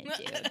second,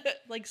 dude.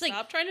 like, like,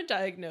 stop trying to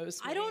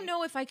diagnose me. I don't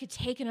know if I could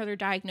take another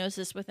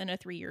diagnosis within a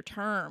 3-year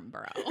term,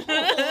 bro. Like,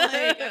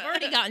 I've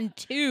already gotten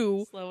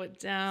 2. Slow it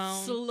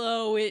down.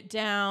 Slow it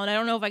down. I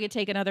don't know if I could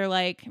take another,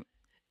 like,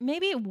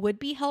 maybe it would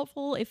be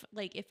helpful if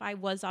I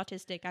was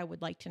autistic, I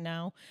would like to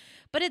know.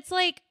 But it's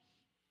like,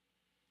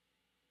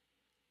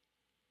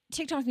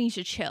 TikTok needs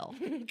to chill.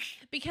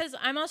 Because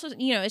I'm also,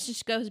 you know, it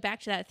just goes back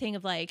to that thing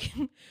of like,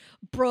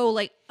 bro,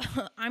 like,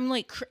 I'm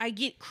like, I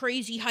get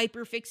crazy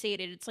hyper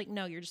fixated. It's like,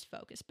 no, you're just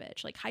focused,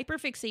 bitch. Like, hyper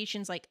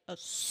fixation's like a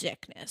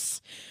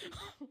sickness.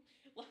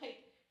 Like,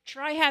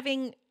 try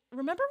having,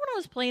 remember when I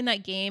was playing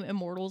that game,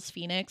 Immortals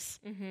Phoenix?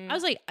 I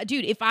was like,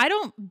 dude, if I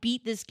don't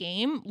beat this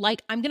game,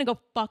 like, I'm gonna go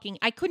fucking,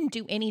 I couldn't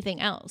do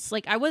anything else.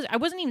 Like, I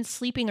wasn't even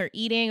sleeping or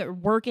eating or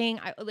working.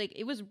 Like,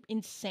 it was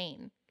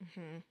insane.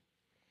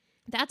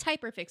 That's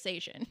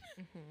hyperfixation.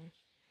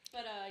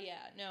 But yeah,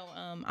 no,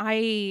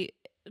 my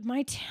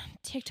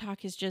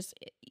TikTok is just,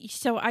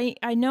 so I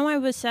know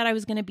I said I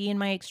was going to be in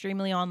my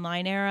extremely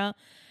online era.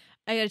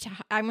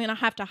 I'm going to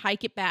have to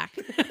hike it back.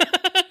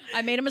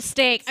 I made a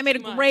mistake. I made a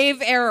grave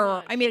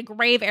error.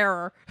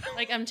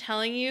 Like, I'm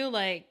telling you,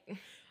 like,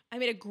 I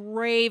made a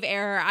grave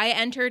error. I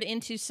entered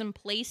into some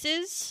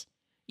places.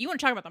 You want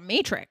to talk about the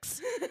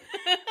Matrix?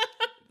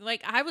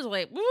 Like, I was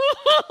like,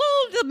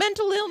 the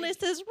mental illness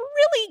is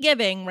really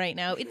giving right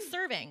now. It's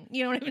serving.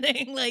 You know what I'm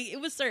saying? Like, it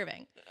was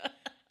serving.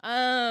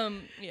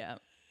 Yeah.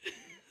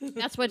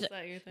 That's what, is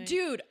that your thing?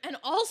 dude. And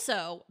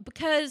also,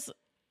 because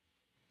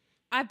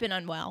I've been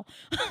unwell,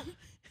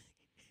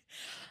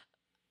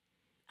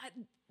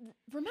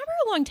 remember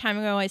a long time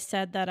ago I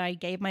said that I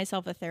gave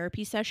myself a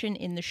therapy session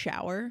in the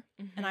shower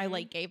and I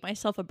like gave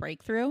myself a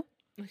breakthrough?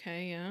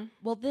 Okay, yeah.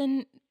 Well,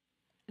 then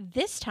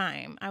this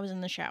time I was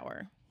in the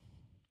shower.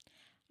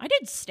 I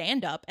did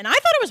stand up and I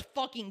thought it was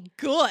fucking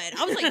good.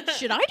 I was like,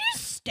 should I do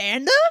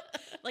stand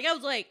up? Like, I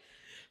was like,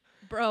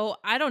 bro,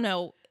 I don't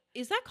know.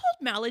 Is that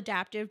called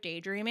maladaptive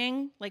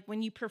daydreaming? Like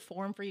when you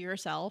perform for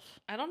yourself?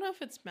 I don't know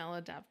if it's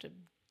maladaptive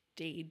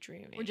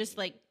daydreaming. Or just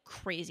like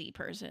crazy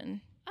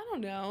person? I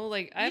don't know.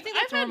 Like I've think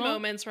that's had normal?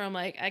 moments where I'm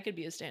like, I could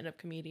be a stand-up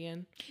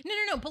comedian.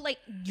 No. But like,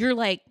 you're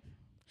like,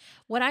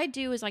 what I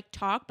do is like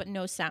talk, but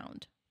no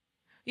sound.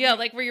 Yeah,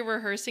 like where you're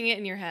rehearsing it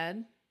in your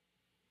head.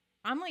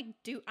 I'm like,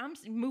 dude, I'm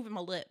moving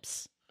my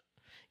lips.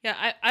 Yeah,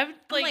 I've I'm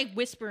like, like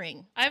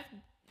whispering. I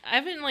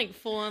haven't like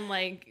full on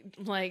like hey,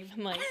 No,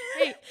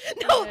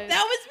 guys.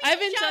 that was me I in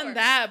the haven't shower. done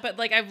that, but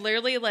like I've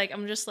literally like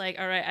I'm just like,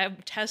 all right, I'm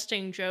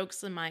testing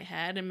jokes in my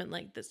head and been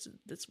like this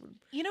would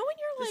You know when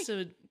you're like, this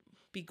would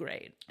be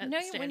great. you know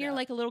when you're stand-up.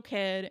 like a little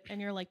kid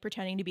and you're like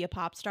pretending to be a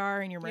pop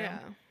star in your room? yeah.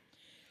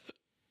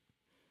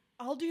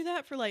 I'll do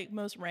that for like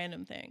most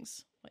random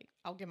things. Like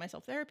I'll give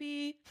myself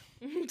therapy.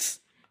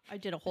 I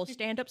did a whole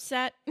stand-up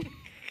set.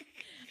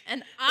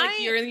 And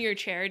Like you're in your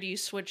chair, do you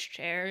switch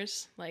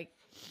chairs? Like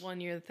one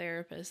you're the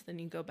therapist, then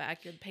you go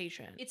back, you're the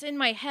patient. it's in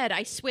my head.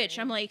 I switch.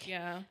 I'm like,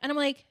 Yeah. and I'm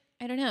like,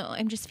 I don't know.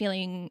 I'm just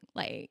feeling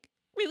like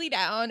really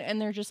down. And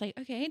they're just like,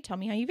 okay, tell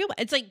me how you feel.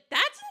 It's like,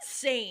 that's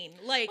insane.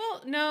 Like,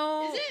 Well,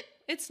 no. Is it?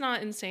 It's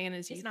not insane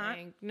as you It's not?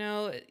 think.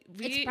 No,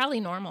 it's probably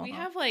normal. we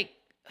huh? have like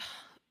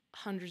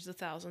hundreds of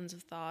thousands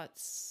of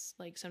thoughts,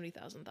 like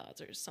 70,000 thoughts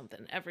or something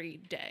every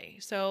day.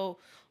 So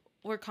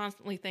we're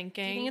constantly Do you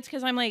thinking. think it's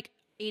because I'm like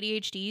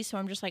ADHD, so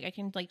I'm just like I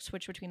can like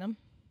switch between them,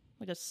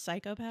 like a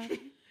psychopath?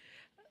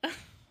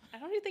 I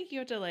don't even think you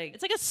have to like.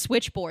 It's like a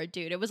switchboard,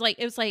 dude. It was like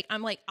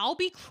I'm like I'll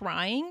be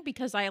crying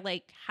because I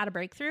like had a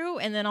breakthrough,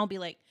 and then I'll be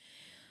like,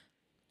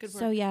 Good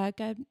so work. yeah,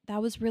 good.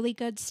 That was really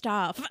good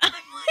stuff. I'm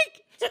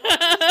like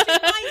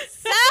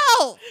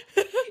myself.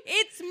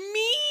 It's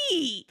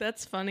me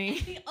That's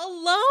funny.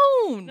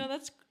 alone.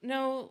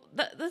 No,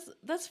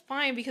 that's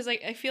fine because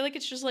I feel like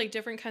it's just like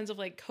different kinds of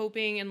like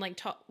coping and like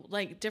talk,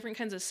 like different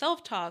kinds of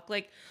self-talk.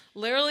 Like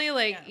literally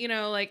like, you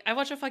know, like I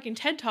watch a fucking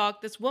TED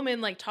Talk. This woman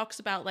like talks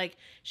about like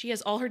she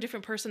has all her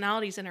different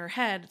personalities in her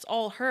head. It's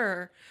all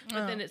her.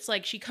 But then it's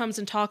like she comes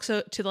and talks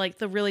to like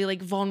the really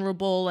like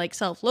vulnerable like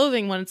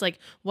self-loathing one. It's like,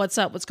 what's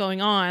up? What's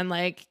going on?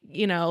 Like,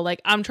 you know,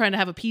 like I'm trying to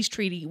have a peace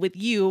treaty with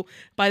you.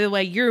 By the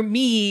way, you're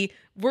me.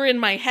 We're in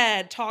my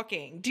head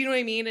talking. Do you know what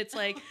I mean? It's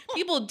like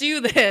people do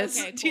this.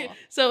 Okay, Do you- cool.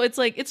 so it's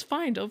like it's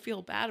fine. Don't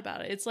feel bad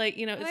about it. It's like,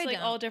 you know, it's I like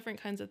don't. all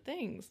different kinds of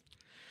things.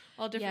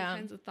 All different Yeah.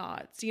 kinds of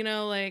thoughts. You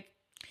know, like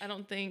I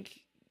don't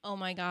think Oh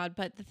my god!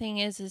 But the thing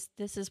is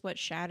this is what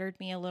shattered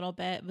me a little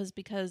bit was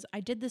because I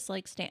did this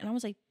like stand, and I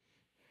was like,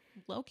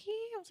 low key.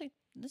 I was like,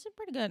 this is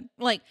pretty good.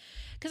 Like,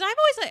 because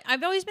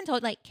I've always been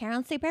told like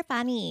Carol's super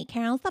funny.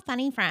 Carol's the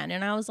funny friend,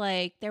 and I was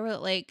like, they were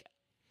like,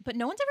 but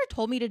no one's ever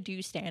told me to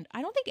do stand.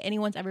 I don't think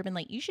anyone's ever been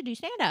like, you should do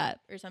stand up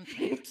or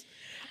something.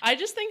 I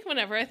just think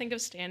whenever I think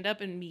of stand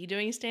up and me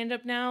doing stand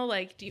up now,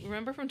 like, do you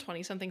remember from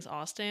 20 somethings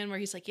Austin where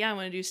he's like, yeah, I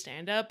want to do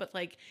stand up, but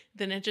like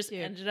then it just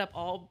ended up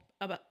all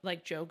about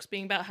like jokes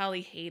being about how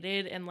he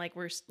hated and like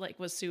was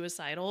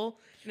suicidal,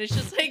 and it's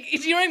just like, do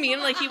you know what I mean?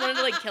 Like he wanted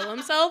to like kill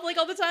himself like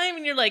all the time,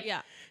 and you're like,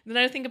 Yeah. Then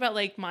I think about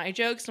like my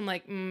jokes, I'm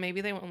like,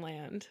 maybe they won't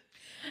land.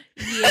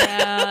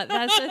 Yeah,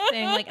 that's the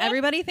thing. Like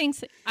everybody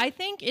thinks. I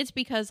think it's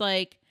because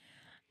like,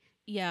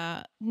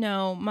 yeah,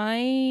 no,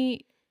 my.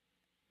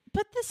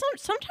 But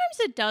sometimes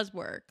it does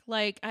work.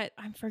 Like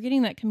I'm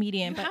forgetting that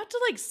comedian, You but have to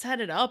like set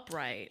it up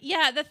right.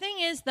 yeah, the thing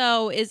is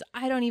though is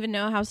I don't even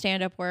know how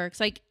stand up works.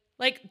 Like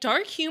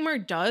dark humor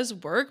does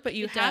work, but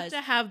you It have does. to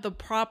have the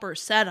proper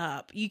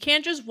setup. You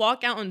can't just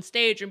walk out on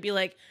stage and be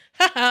like,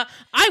 haha,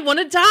 I want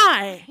to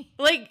die.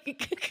 Like,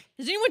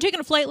 has anyone taken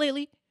a flight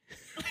lately?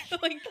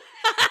 like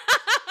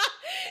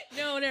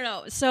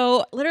No.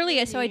 So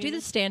literally, so I do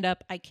this stand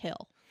up. I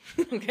kill.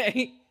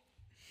 okay.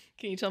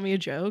 Can you tell me a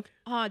joke?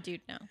 Oh,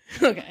 dude, no,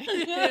 Okay.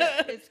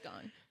 it's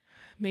gone.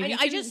 Maybe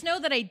I just know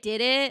that I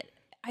did it.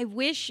 I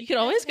wish you could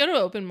always go to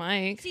open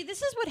mic. see.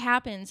 This is what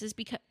happens. Is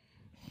because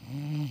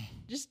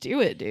Just do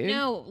it, dude.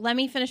 no. Let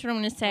me finish what I'm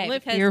going to say. Don't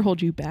let because- fear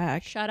hold you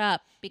back. Shut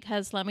up,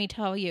 because let me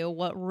tell you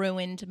what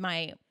ruined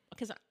my.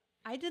 Because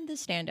I did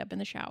this stand up in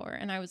the shower,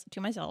 and I was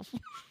to myself,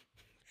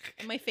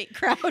 and my fake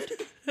crowd,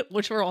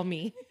 Which were all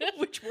me.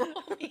 which were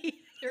all me.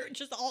 They're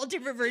just all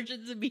different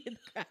versions of me in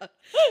the crowd,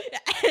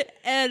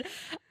 and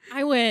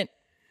I went.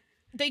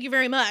 Thank you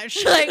very much.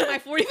 Like my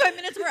 45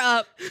 minutes were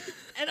up,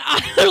 and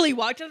I literally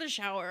walked out of the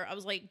shower. I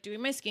was like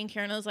doing my skincare,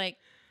 and I was like,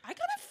 I kind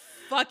of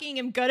fucking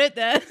am good at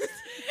this.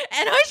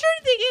 And I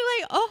started thinking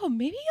like, oh,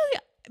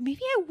 maybe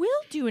I will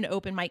do an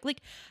open mic.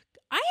 Like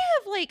I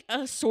have like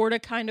a sort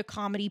of kind of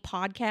comedy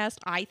podcast.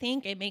 I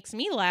think it makes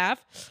me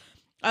laugh.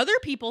 Other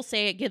people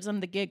say it gives them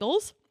the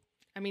giggles.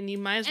 I mean, you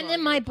might as well. And then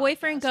get my a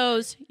boyfriend podcast.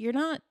 goes, "You're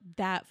not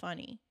that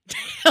funny."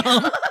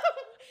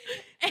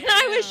 And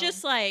I was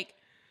just like,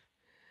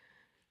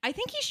 I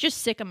think he's just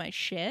sick of my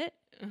shit.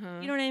 You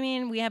know what I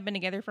mean? We have been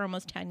together for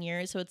almost 10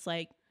 years. So it's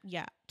like,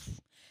 yeah,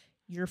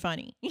 you're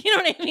funny. You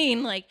know what I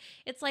mean? Like,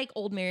 it's like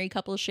old married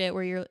couple shit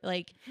where you're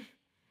like,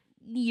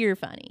 you're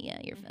funny. Yeah,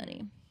 you're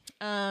funny.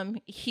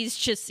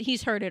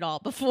 He's heard it all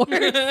before.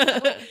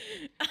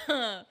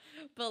 So,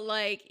 but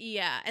like,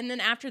 yeah. And then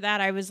after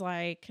that, I was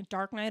like,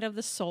 Dark Night of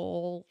the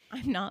Soul.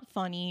 I'm not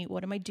funny.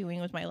 What am I doing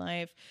with my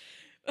life?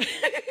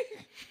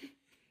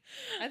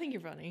 I think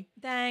you're funny.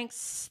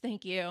 Thanks.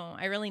 Thank you.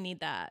 I really need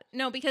that.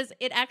 No, because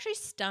it actually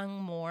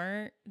stung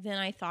more than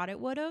I thought it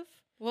would have.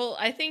 Well,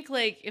 I think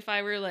like if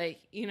I were like,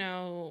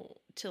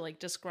 to like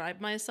describe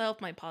myself,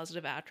 my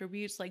positive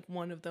attributes, like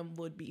one of them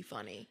would be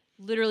funny.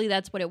 Literally,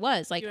 that's what it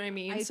was. Like, You know what I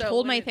mean? I So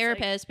told when my it's, like-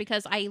 therapist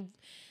because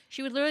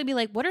she would literally be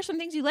like, "What are some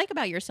things you like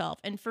about yourself?"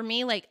 And for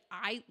me, like,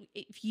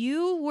 if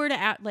you were to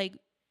ask, like,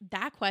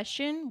 that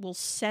question will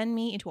send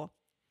me into a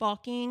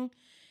fucking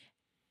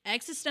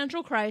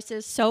existential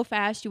crisis so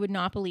fast you would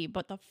not believe.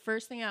 But the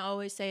first thing I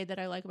always say that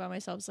I like about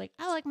myself is like,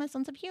 I like my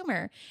sense of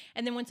humor.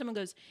 And then when someone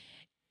goes,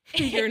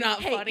 You're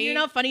not "Hey, funny." you're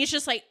not funny," it's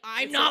just like,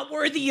 I'm It's not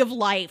worthy of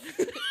life.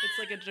 It's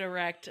like a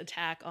direct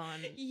attack on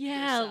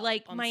Yeah, yourself,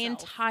 like on my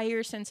self.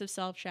 entire sense of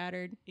self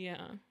shattered. Yeah.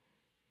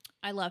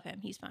 I love him.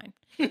 He's fine.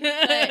 But,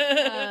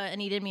 and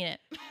he didn't mean it.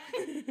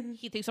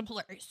 He thinks I'm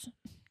hilarious.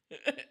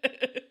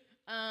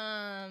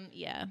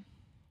 Yeah.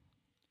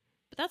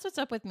 But that's what's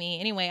up with me.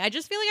 Anyway, I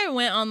just feel like I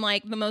went on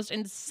like the most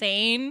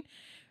insane,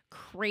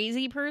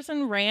 crazy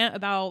person rant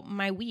about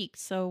my week.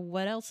 So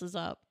what else is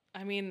up?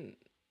 I mean,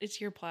 it's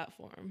your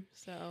platform,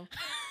 so.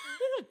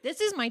 This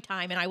is my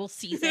time and I will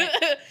seize it.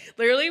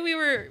 Literally, we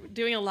were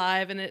doing a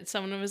live and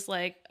someone was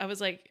like, I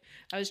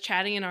was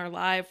chatting in our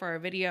live for our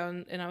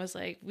video and I was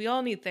like, we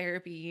all need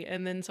therapy.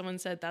 And then someone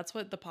said, that's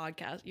what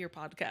your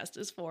podcast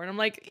is for. And I'm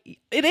like,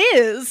 it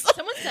is.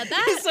 Someone said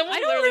that? Someone I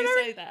don't literally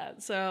remember. say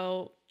that.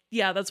 So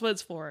yeah, that's what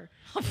it's for.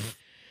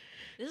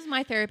 This is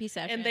my therapy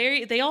session.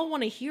 And they all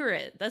want to hear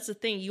it. That's the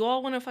thing. You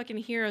all want to fucking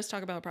hear us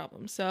talk about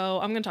problems. So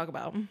I'm going to talk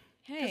about them.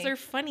 Because Hey. they're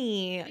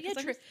funny.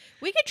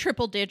 We get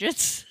triple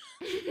digits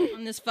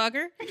on this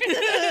fucker.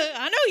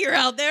 I know you're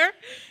out there.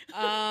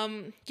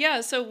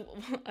 Yeah, so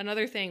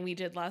another thing we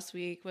did last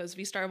week was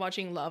we started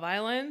watching Love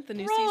Island. The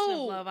new season of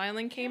Bro, Love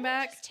Island came Can we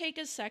back. just take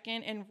a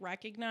second and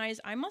recognize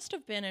I must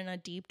have been in a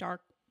deep,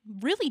 dark,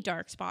 really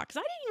dark spot because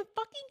I didn't even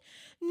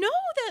fucking know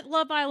that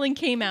Love Island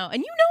came out.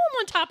 And you know I'm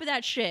on top of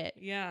that shit.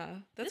 Yeah,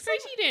 that's This crazy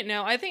is- you didn't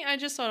know. I think I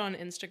just saw it on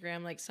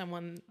Instagram. Like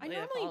someone I that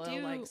normally follow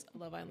do. likes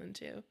Love Island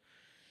too.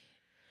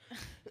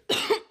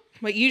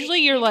 But usually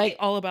you're like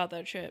all about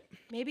that shit.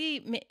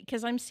 Maybe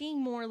because I'm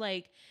seeing more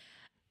like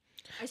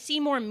I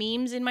see more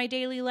memes in my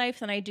daily life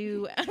than I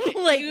do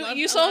like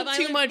You saw Love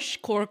too Island.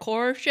 much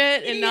core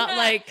shit and not Yeah.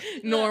 like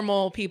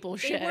normal people They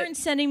shit. weren't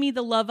sending me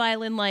the Love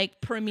Island like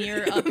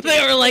premiere update.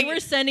 They were like- they were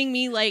sending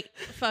me like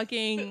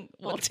fucking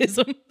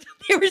Autism.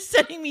 They were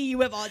sending me,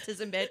 you have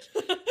autism, bitch.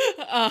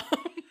 um,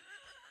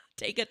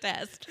 Take a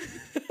test.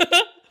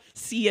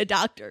 See a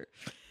doctor.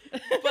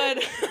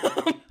 but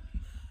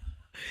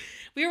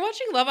we were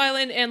watching Love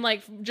Island and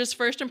like just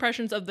first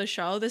impressions of the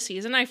show this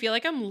season. I feel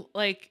like I'm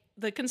like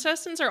the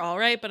contestants are all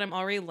right, but I'm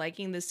already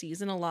liking this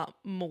season a lot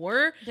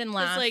more Than 'Cause,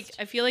 last. Like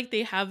I feel like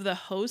they have the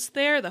host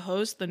there.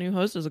 The new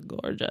host is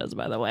gorgeous,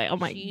 by the way. Oh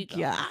my She-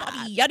 god.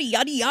 Yaddy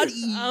yaddy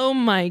yaddy. Oh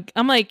my!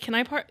 I'm like, can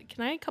I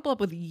couple up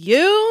with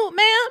you,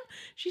 ma'am?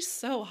 She's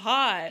so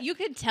hot. You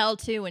could tell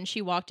too when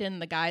she walked in,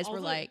 the guys All were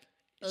the- like,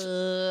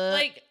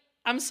 Like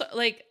I'm so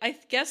like I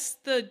guess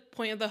the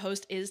point of the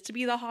host is to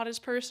be the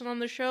hottest person on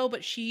the show,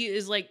 but she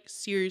is like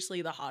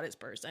seriously the hottest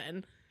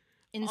person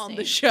insane. on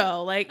the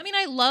show. Like, I mean,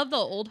 I love the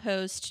old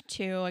host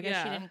too. I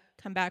guess she Yeah. didn't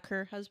come back.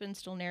 Her husband's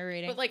still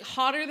narrating. but like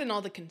hotter than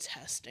all the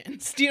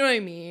contestants. Do you know what I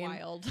mean?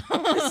 Wild.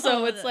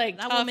 So it's like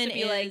that tough woman to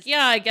be is like,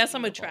 yeah, I guess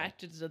I'm beautiful.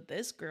 attracted to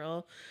this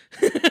girl.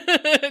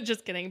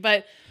 Just kidding.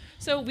 But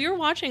so we were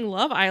watching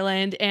Love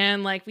Island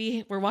and like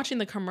we were watching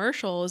the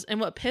commercials, and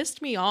what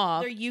pissed me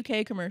off, They're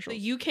UK commercials.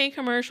 the UK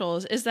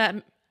commercials, is that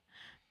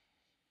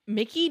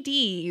Mickey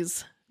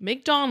D's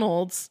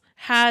McDonald's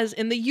has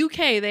in the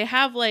UK they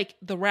have like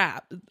the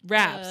wraps.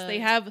 They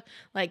have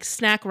like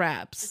snack Is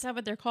wraps. that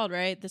what they're called,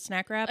 right? The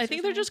snack wraps? I or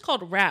think they're something? just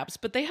called wraps,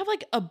 but they have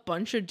like a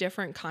bunch of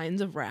different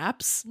kinds of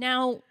wraps.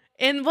 Now,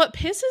 And what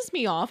pisses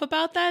me off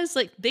about that is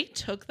like they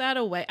took that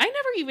away. I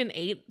never even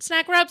ate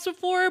snack wraps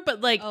before,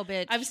 but like oh,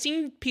 bitch. I've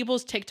seen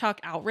people's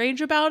TikTok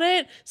outrage about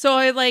it. So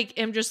I like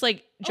am just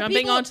like jumping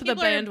people- onto the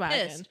people are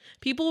bandwagon. pissed.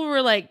 People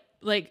were like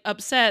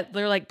upset.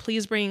 They're like,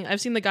 please bring. I've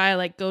seen the guy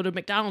like go to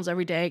McDonald's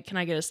every day. Can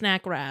I get a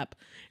snack wrap?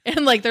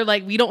 And like they're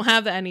like, we don't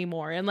have that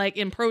anymore. And like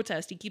in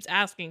protest, he keeps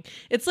asking.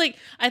 It's like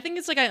I think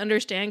it's like I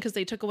understand because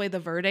they took away the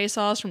verde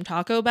sauce from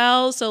Taco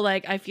Bell. So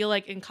like I feel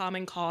like in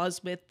common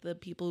cause with the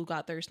people who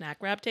got their snack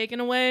wrap taken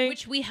away.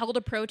 which we held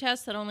a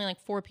protest that only like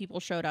 4 people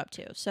showed up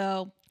to.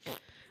 So,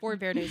 4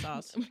 Verde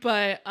sauce.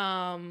 But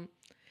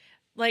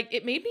like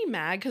it made me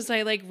mad because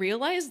I like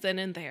realized then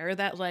and there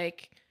that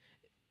like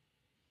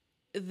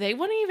they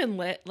wouldn't even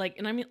let like,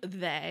 and I mean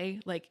they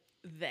like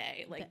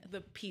they, like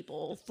the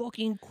people.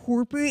 Fucking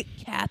corporate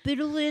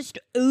capitalist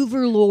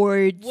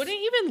overlords. Wouldn't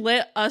even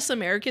let us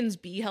Americans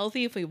be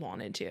healthy if we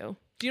wanted to.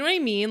 Do you know what I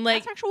mean?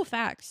 Like, That's actual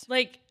facts.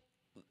 like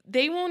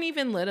they won't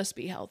even let us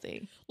be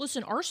healthy.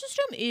 Listen, our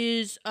system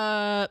is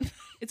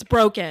It's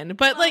broken.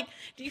 But like,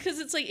 because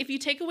it's like, if you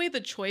take away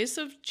the choice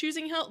of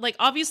choosing health, like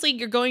obviously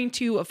you're going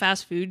to a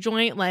fast food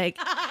joint, like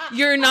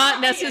you're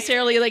not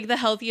necessarily like the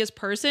healthiest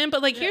person.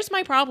 But like, here's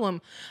my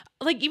problem.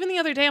 Like even the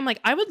other day, I'm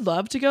like, I would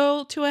love to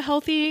go to a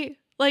healthy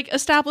like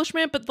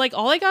establishment, but like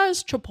all I got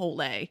is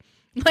Chipotle.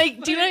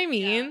 Like, do you know what I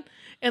mean?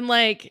 And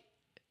like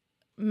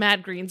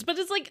Mad Greens. But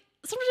it's like,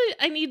 sometimes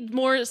I need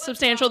more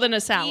substantial than a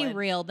be salad.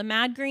 real. The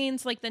Mad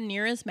Greens, like the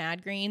nearest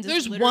Mad Greens, is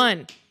There's literally-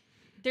 one.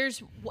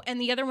 There's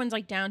and the other one's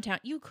like downtown.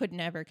 You could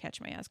never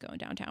catch my ass going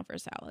downtown for a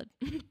salad.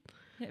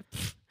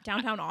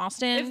 Downtown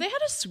Austin. If they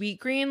had a Sweet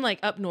Green like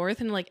up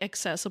north and like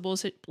accessible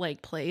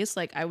like place,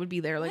 like I would be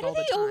there like Why all do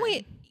the they time.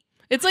 always-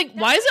 It's like,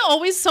 why is it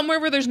always somewhere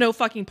where there's no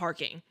fucking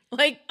parking?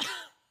 Like,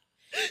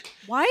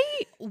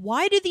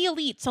 why do the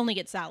elites only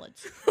get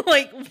salads?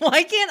 like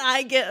why can't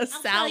I get a I'll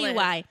salad? tell you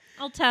why.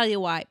 I'll tell you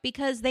why.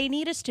 Because they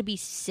need us to be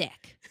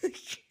sick.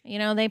 You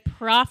know, they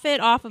profit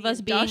off of us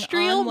being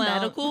Industrial unwell.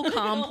 medical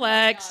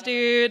complex,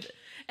 dude.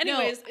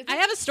 Anyways, No, I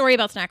have a story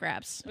about snack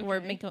wraps or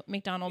Okay.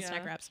 McDonald's Yeah.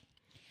 snack wraps.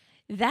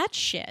 That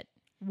shit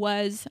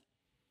was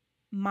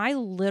my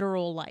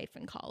literal life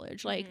in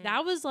college. Like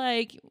that was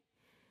like,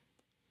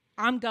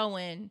 I'm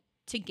going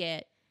to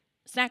get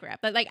snack wrap,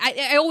 but like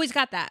I always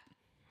got that.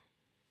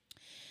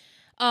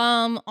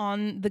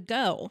 On the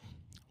go.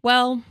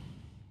 Well,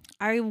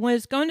 I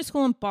was going to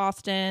school in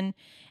Boston,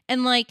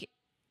 and like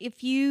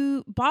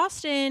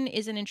Boston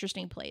is an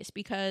interesting place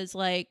because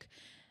like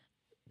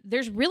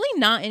there's really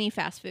not any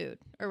fast food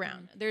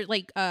around. There's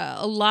like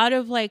a lot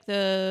of like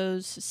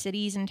those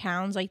cities and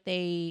towns, like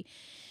they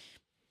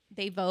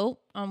vote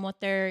on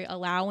what they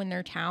allow in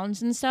their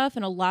towns and stuff,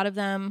 and a lot of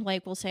them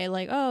like will say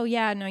like, oh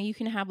yeah, no, you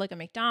can have like a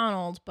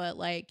McDonald's, but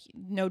like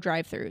no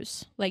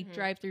drive-throughs. Like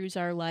drive-throughs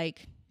are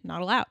like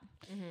not allowed.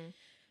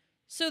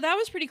 So that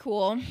was pretty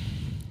cool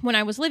when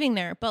I was living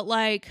there. But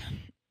like,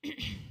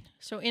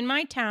 so in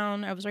my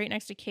town, I was right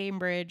next to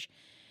Cambridge.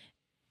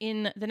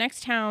 In the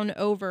next town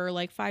over,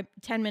 like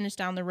 5-10 minutes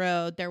down the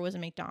road, there was a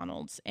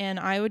McDonald's. And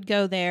I would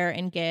go there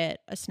and get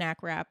a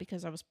snack wrap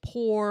because I was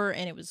poor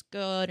and it was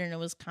good and it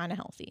was kind of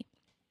healthy.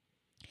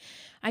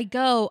 I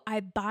come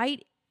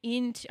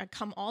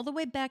all the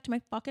way back to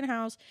my fucking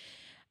house.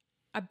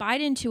 I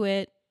bite into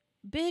it.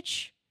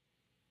 Bitch,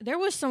 there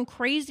was some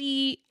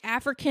crazy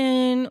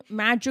African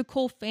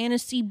magical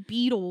fantasy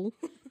beetle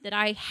that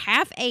I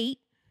half ate.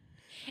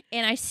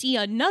 And I see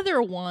another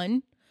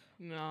one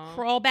no,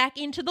 crawl back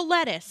into the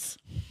lettuce.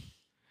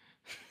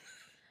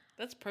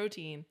 that's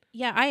protein.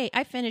 Yeah,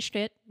 I finished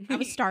it. I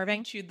was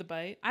starving. Chewed the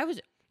bite. I was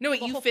No,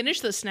 wait, you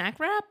finished the snack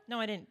wrap? no,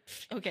 I didn't.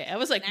 Okay, I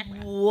was like, Snack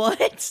wrap.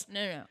 what?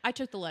 No. I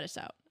took the lettuce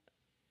out.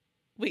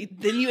 Wait,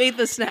 then you ate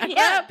the snack Yeah,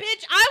 wrap?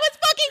 bitch. I was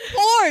fucking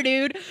poor,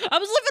 dude. I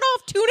was living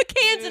off tuna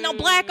cans and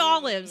black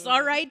olives.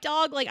 All right,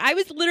 dog. Like I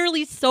was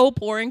literally so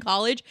poor in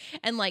college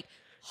and like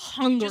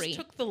hungry. Just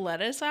took the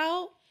lettuce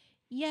out?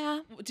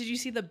 Yeah. Did you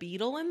see the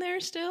beetle in there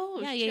still?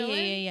 It was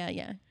Yeah.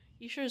 chilling?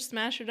 You should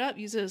smash it up,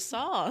 use it as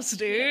sauce,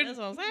 dude. That's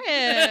what I'm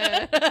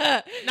saying.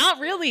 Not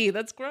really.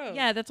 That's gross.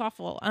 Yeah, that's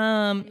awful.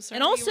 I'm sorry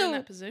And you were also in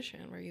that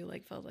position where you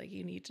like felt like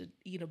you need to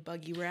eat a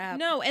buggy wrap.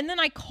 no, and then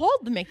I called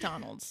the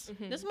McDonald's.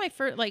 This is my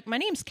first, like, my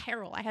name's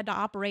Carol. I had to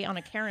operate on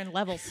a Karen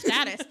level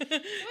status. So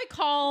I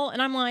call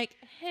and I'm like,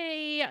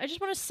 hey, I just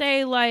want to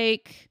say,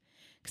 like,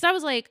 because I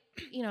was like,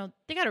 you know,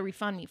 they got to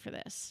refund me for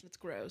this. It's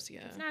gross,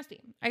 yeah. It's nasty.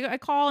 I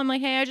call. I'm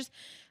like, hey, I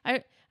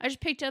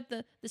just picked up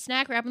the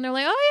snack wrap, and they're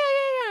like,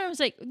 oh yeah. I was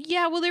like,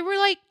 yeah. Well, they were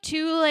like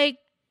two like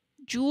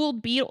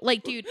jeweled beetle.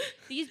 Like, dude,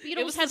 these It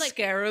beetles was had the like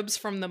scarabs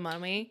from the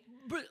Mummy.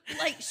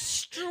 like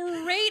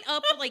straight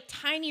up like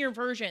tinier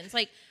versions,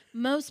 like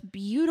most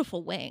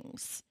beautiful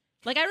wings.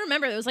 Like I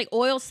remember there was like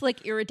oil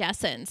slick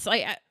iridescence.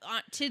 Like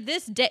to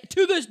this day,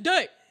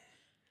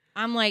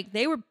 I'm like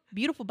they were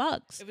beautiful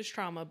bugs. It was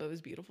trauma, but it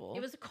was beautiful.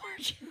 It was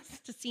gorgeous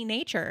to see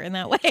nature in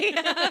that way,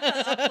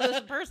 up close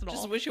and personal.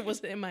 Just wish it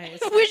wasn't in my. I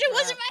wish it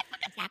wasn't my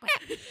fucking snack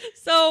wrap.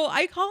 So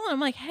I call and I'm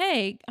like,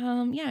 hey,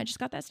 yeah, I just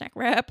got that snack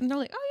wrap. And they're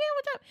like, oh yeah,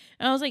 what's up?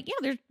 And I was like, yeah,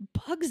 there's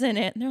bugs in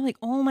it. And they're like,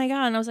 oh my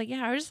God. And I was like,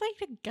 yeah, I would just like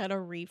to get a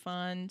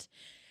refund.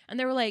 And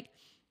they were like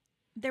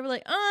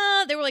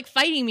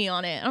fighting me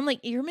on it. And I'm like,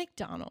 you're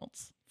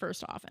McDonald's,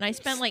 first off. And I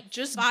spent like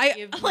Just five,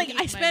 give me like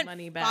I my spent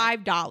money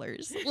back.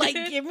 $5. Like,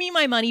 give me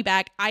my money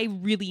back. I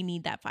really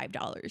need that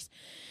 $5.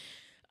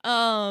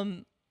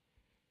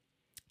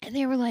 And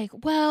they were like,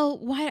 well,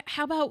 why?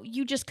 How about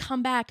you just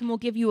come back and we'll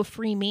give you a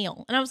free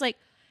meal? And I was like,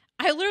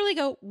 I literally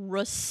go,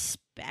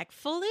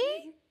 respectfully,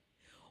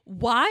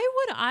 why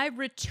would I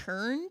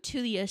return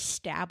to the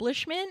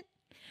establishment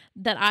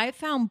that I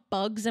found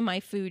bugs in my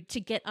food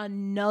to get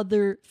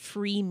another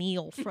free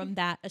meal from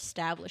that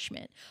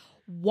establishment?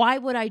 Why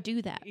would I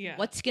do that? Yeah.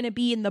 What's going to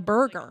be in the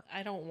burger?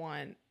 I don't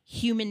want.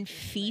 Human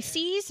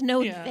feces?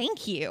 No, Yeah.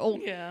 thank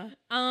you. Yeah.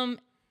 And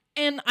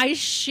And I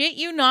shit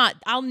you not,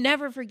 I'll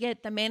never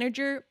forget, the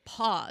manager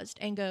paused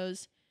and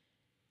goes,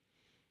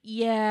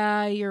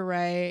 yeah, you're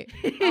right.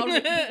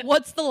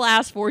 What's the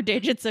last 4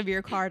 digits of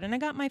your card? And I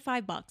got my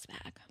 $5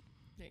 back.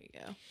 There you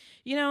go.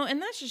 You know,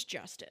 and that's just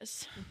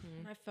justice.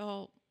 I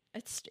felt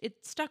it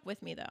stuck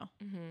with me though.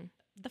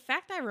 The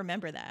fact I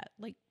remember that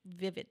like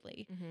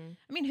vividly.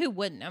 I mean, who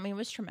wouldn't? I mean, it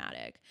was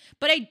traumatic.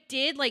 But I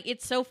did like,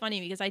 it's so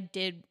funny because I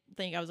did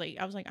think I was like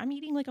I'm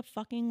eating like a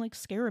fucking like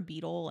scarab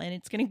beetle and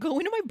it's gonna go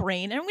into my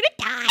brain and I'm gonna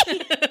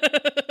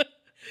die.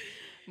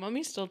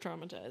 Mommy's still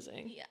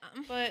traumatizing. Yeah.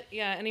 But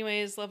yeah,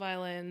 anyways, Love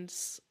Island.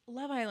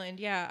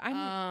 Yeah.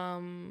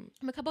 I'm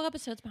a couple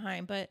episodes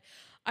behind, but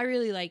I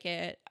really like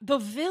it. The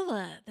new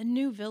villa. The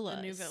new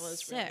villa is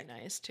sick.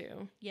 really nice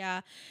too.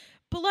 Yeah.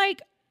 But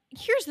like,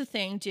 here's the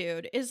thing,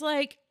 dude, is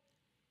like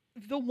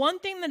the one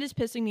thing that is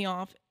pissing me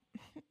off.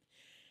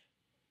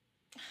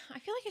 I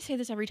feel like I say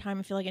this every time.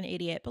 I feel like an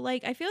idiot, but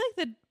like I feel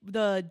like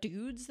the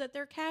dudes that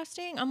they're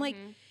casting, I'm like,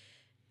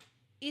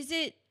 is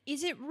it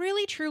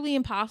really truly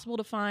impossible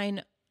to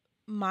find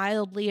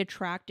mildly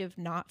attractive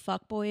not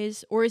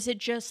fuckboys, or is it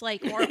just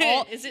like, or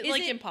all, is it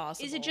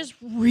impossible? Is it just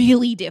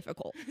really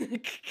difficult?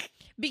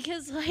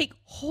 Because like,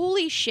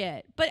 holy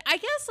shit. But I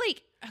guess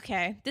like,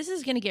 okay, this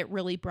is gonna get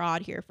really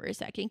broad here for a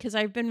second because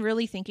I've been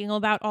really thinking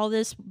about all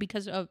this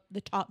because of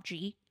the top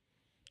G,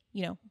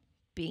 you know,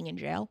 being in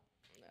jail.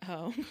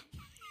 Oh.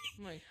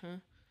 I'm like,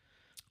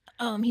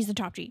 huh? He's the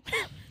top G.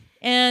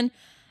 And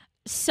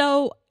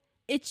so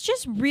it's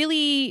just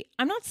really,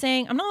 I'm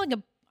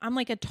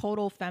like a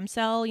total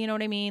femcel, you know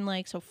what I mean?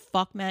 Like, so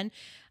fuck men.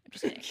 I'm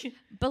just kidding.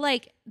 But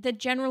like the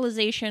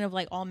generalization of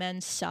like all men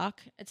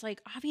suck. It's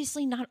like,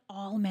 obviously not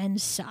all men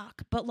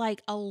suck, but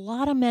like a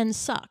lot of men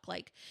suck.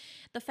 Like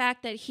the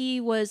fact that he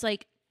was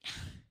like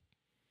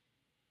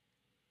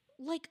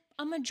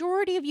a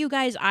majority of you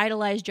guys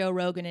idolize Joe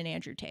Rogan and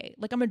Andrew Tate,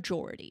 like a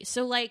majority.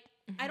 So like,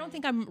 I don't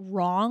think I'm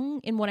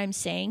wrong in what I'm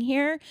saying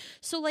here.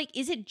 So like,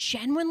 is it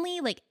genuinely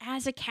like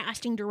as a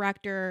casting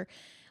director,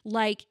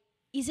 like,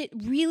 is it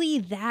really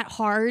that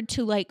hard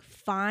to like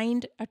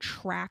find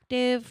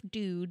attractive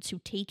dudes who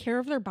take care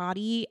of their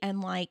body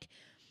and like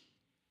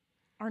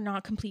are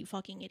not complete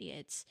fucking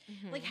idiots?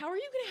 Like, how are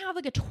you going to have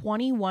like a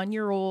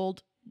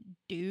 21-year-old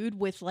dude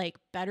with like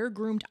better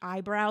groomed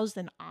eyebrows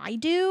than I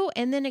do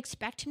and then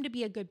expect him to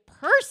be a good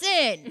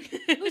person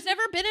who's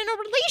never been in a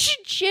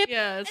relationship?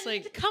 Yeah, it's and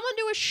like to come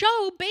into a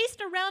show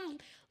based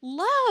around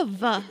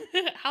love.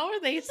 how are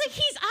they? It's like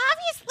he's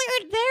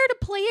obviously there to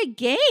play a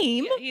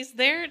game. Yeah, he's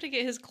there to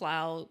get his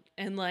clout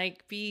and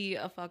like be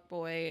a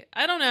fuckboy.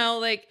 I don't know.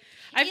 Like,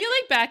 I feel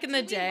like back in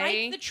the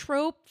day, like the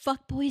trope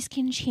fuckboys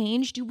can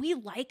change. Do we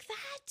like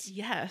that?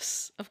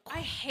 yes, of course.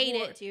 I hate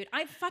it, dude.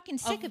 I'm fucking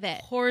sick of it.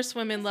 Of course,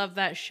 women love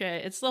that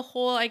shit. It's the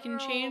whole I can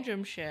change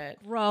them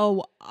shit.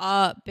 Grow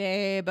up,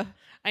 babe.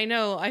 I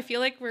know. I feel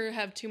like we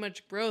have too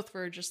much growth.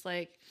 We're just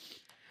like,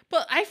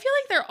 but I feel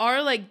like there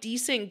are like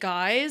decent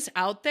guys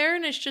out there,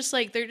 and it's just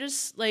like they're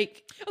just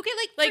like Okay,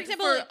 like for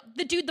example, for-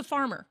 the dude, the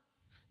farmer.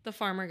 the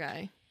farmer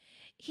guy.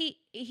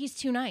 He's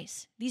too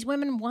nice. These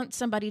women want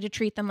somebody to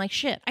treat them like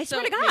shit. I So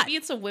swear to God. maybe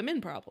it's a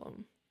women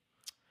problem.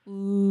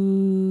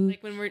 Ooh.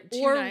 Like when we're too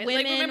Or nice.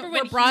 women Like, remember were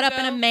when brought up in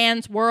a Hugo-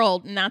 man's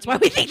world, and that's why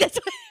we think that's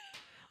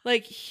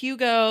like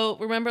Hugo.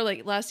 Remember,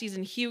 like last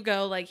season,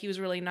 Hugo, like he was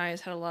really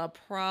nice, had a lot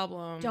of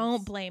problems.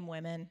 Don't blame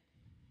women.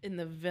 in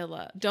the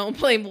villa. Don't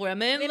blame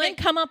women. Women Like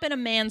come up in a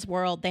man's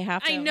world. They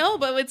have to. I know,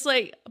 but it's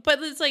like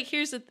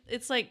here's the.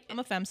 It's like. I'm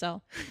a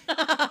femcel.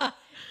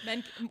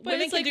 Men,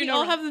 But it's like we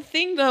all have the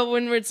thing though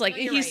when it's like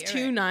No, you're he's right,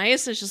 you're too right.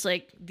 nice. It's just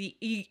like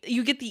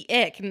you get the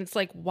ick, and it's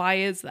like why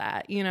is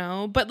that, you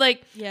know? But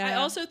like I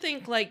Yeah. also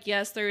think like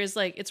yes, there is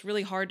like it's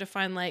really hard to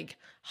find like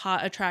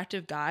hot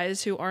attractive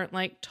guys who aren't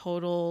like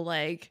total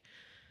like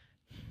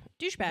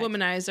douchebag.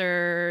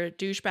 womanizer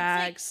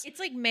douchebags.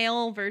 It's like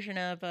male version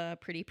of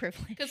pretty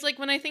privilege. Because like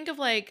when I think of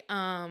like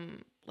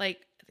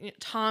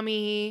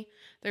Tommy,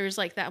 there's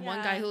like that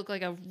one guy Yeah. who looked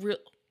like a real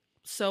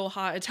so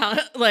hot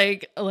Italian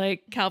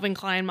like Calvin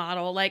Klein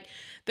model. Like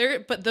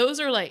but those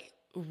are like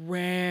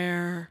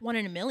rare. 1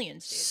 in a million,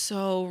 dude.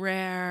 So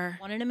rare.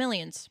 1 in a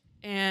millions.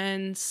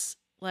 And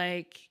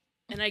like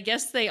and I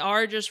guess they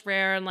are just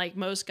rare and like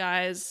most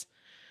guys,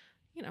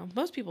 you know,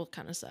 most people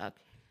kind of suck.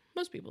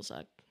 Most people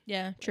suck,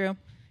 Yeah, true.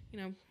 you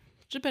know,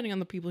 depending on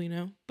the people, you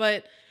know.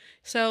 But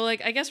so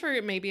like I guess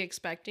we're maybe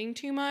expecting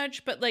too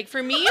much, but like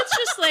for me it's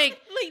just like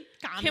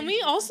can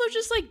we also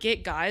just like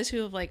get guys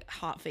who have like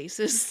hot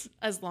faces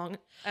as well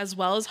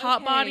as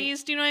hot Okay.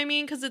 bodies? Do you know what I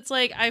mean? Because it's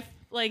like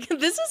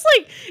this is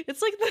like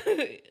it's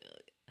like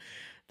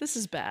this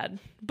is bad,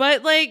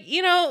 but like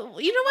you know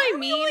what I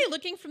mean. Only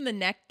looking from the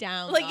neck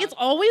down. Like it's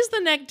always the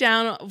neck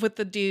down with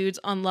the dudes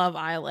on Love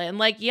Island.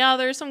 Like yeah,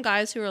 there's some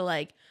guys who are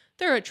like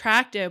they're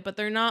attractive, but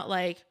they're not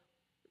like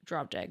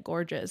drop dead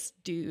gorgeous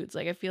dudes.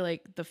 Like I feel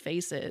like the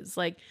faces.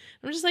 Like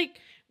I'm just like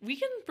we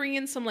can bring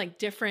in some like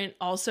different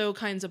also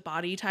kinds of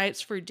body types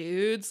for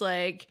dudes,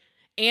 like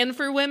and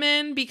for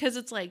women, because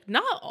it's like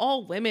not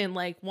all women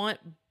like want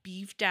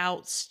beefed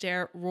out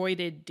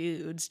steroided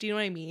dudes. Do you know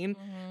what I mean?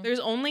 There's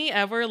only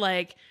ever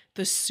like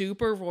the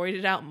super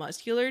roided out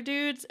muscular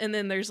dudes, and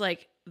then there's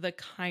like the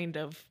kind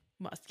of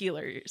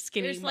muscular,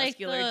 skinny, There's like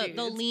muscular dudes.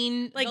 the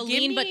lean, Like, the give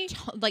lean me-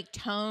 but like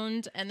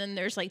toned, and then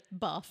there's like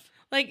buff.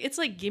 Like, it's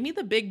like, give me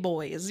the big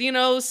boys. You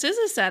know,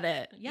 SZA said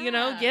it. You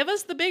know, Yeah. give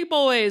us the big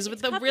boys with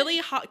It's the cuffing- really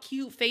hot,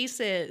 cute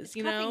faces.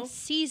 You Cuffing know,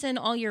 season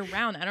all year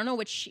round. I don't know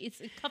which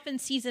it's cuffing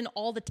season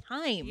all the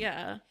time.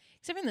 yeah.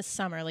 Except in the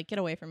summer, like get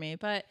away from me.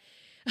 But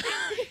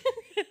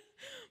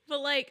but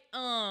like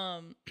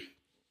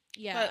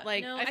yeah. But,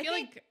 like, no, I feel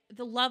think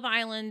the Love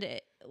Island,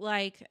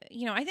 like,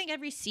 you know, I think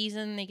every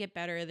season they get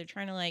better. They're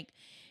trying to like,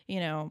 you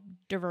know,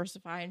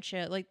 diversify and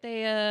shit. Like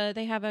they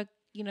have a,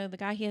 you know, the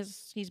guy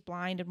he's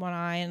blind in one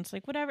eye, and it's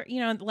like whatever, you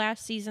know.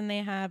 Last season they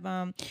have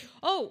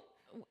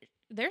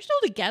they're still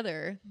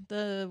together,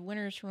 the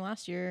winners from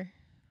last year.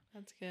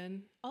 That's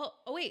good. Oh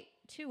wait,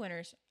 2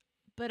 winners.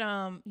 But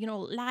you know,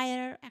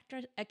 Liar,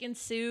 actress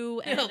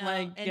Ekin-Su and Oh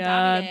my and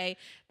God. Davide,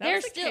 That they're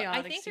was a still. I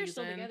chaotic think they're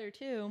still season. together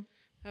too.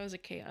 That was a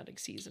chaotic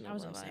season. That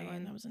was of Love insane.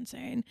 Island. That was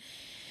insane.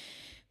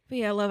 But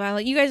yeah, Love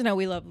Island. You guys know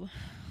we love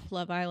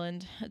Love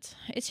Island. It's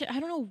I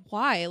don't know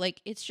why.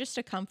 Like it's just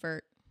a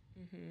comfort.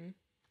 Mm-hmm.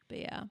 But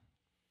yeah.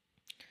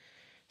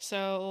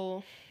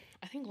 So,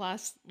 I think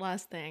last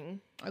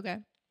thing. Okay.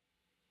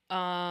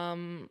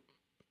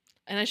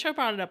 And I should have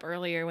brought it up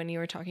earlier when you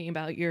were talking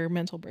about your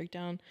mental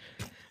breakdown.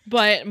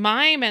 But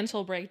my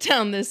mental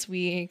breakdown this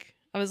week,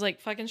 I was like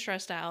fucking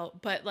stressed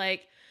out. But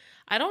like,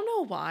 I don't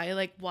know why.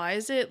 Like, why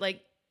is it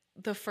like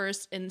the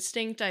first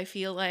instinct I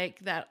feel like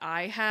that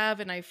I have?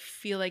 And I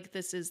feel like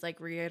this is like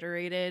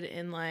reiterated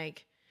in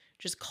like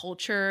just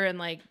culture and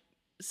like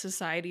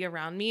society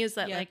around me, is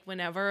that Yeah. like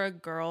whenever a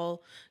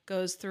girl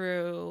goes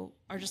through,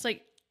 or just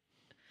like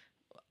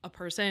a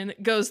person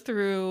goes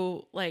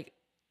through like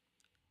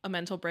a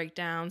mental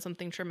breakdown,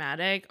 something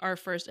traumatic, our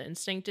first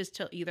instinct is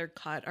to either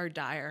cut or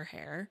dye our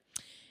hair.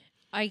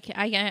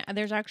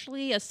 There's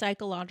actually a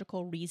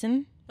psychological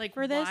reason Like,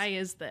 for this. why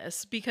is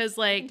this? Because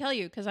I like, can tell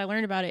you because I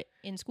learned about it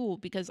in school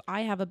because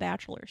I have a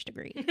bachelor's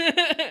degree.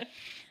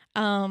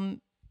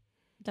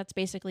 That's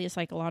basically a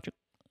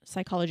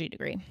psychology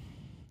degree.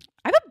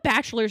 I have a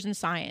bachelor's in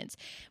science.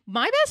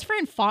 My best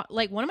friend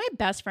one of my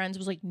best friends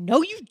was like,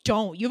 "No, you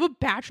don't. You have a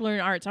bachelor in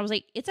arts." I was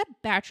like, "It's a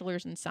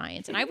bachelor's in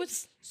science." And I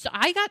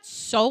got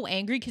so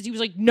angry because he was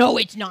like, "No,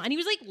 it's not." And he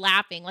was like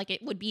laughing like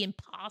it would be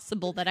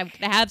impossible that I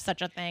could have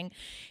such a thing.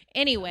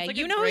 Anyway, like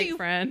you a know who great you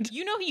friend.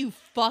 you know who you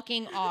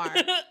fucking are.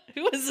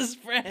 Who is this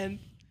friend?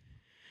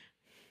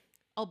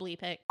 I'll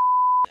bleep it.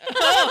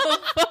 Oh,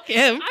 fuck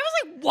him. I was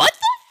like, "What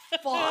the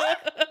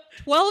fuck?"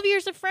 12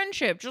 years of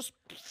friendship. Just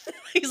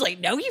He's like,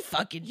 no, you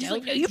fucking He's don't.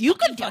 like, "No, you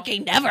could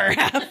fucking never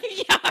have.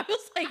 yeah, I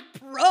was like,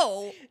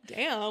 bro,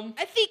 Damn.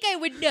 I think I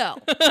would know.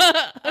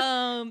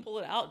 Pull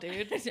it out,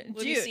 dude. Let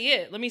me Dude. see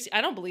it. Let me see. I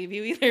don't believe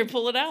you either.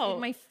 Pull it out.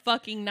 My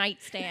fucking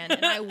nightstand,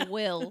 and I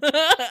will.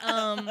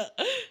 I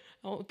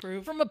won't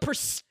approve. From a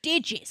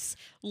prestigious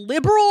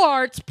liberal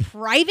arts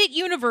private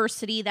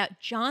university that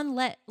John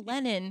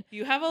Lennon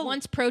You have a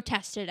once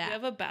protested You at.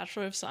 have a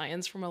Bachelor of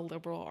Science from a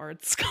liberal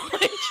arts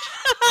college.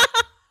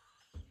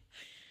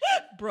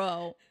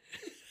 Bro,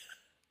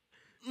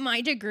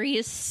 my degree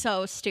is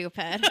so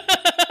stupid.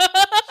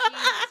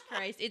 Jesus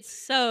Christ, it's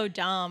so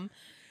dumb.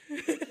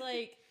 It's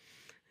like,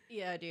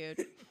 yeah,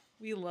 dude.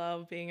 We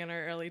love being in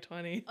our early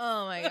 20s.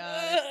 Oh my god,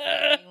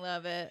 I fucking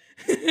love it.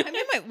 I'm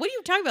in my. What are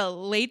you talking about?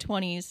 Late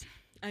 20s.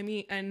 I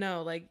mean, I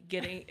know, like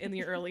getting in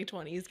your early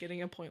 20s,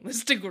 getting a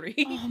pointless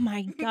degree. Oh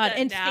my god, That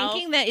and now-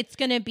 thinking that it's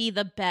gonna be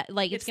the best,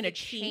 like it's It's gonna the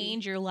key.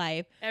 change your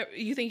life.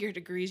 You think your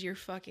degree is your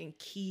fucking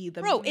key,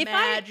 the Bro,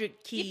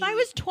 magic key. If I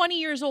was 20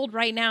 years old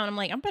right now and I'm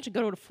like, I'm about to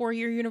go to a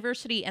 4-year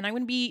university and I'm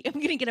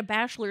gonna get a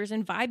bachelor's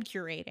in vibe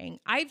curating,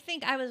 I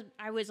think I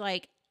was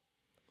like,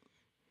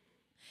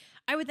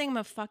 I would think I'm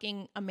a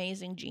fucking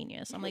amazing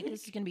genius. I'm like,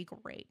 this is gonna be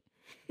great.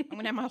 I'm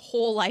gonna have my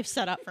whole life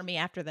set up for me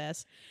after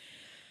this.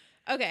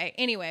 Okay,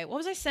 anyway, what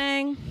was I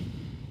saying?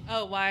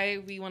 Oh, why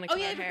we want to Oh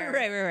cut yeah, our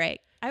hair. right.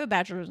 I have a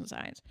bachelor's in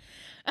science.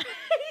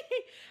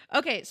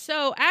 Okay,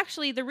 so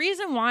actually the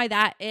reason why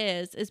that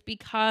is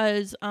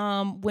because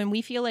when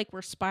we feel like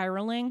we're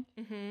spiraling,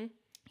 Mm-hmm.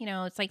 you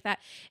know, it's like that.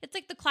 It's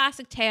like the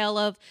classic tale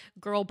of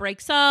girl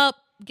breaks up,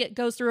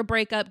 goes through a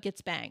breakup,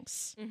 gets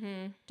bangs.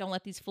 Mm-hmm. Don't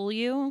let these fool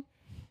you.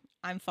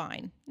 I'm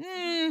fine.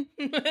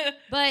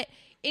 But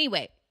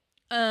anyway,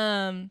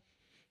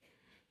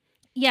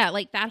 yeah,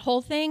 like that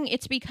whole thing.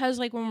 It's because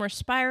like when we're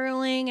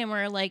spiraling and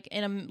we're like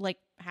in a like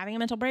having a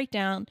mental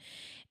breakdown,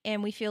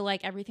 and we feel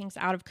like everything's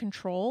out of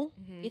control.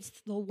 Mhm. It's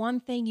the one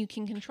thing you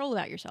can control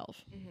about yourself.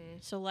 Mm-hmm.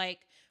 So like,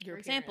 Your for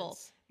example,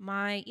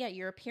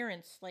 your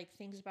appearance, like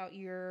things about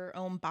your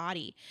own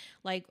body.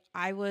 Like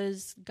I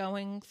was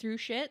going through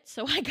shit,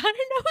 so I got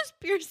a nose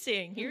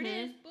piercing. Here it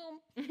is. Boom.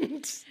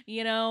 appearance.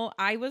 You know,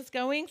 I was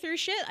going through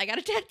shit. I got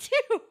a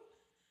tattoo.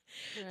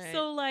 Right.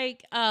 So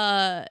like,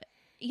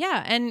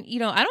 yeah, and you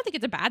know, I don't think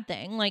it's a bad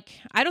thing. Like,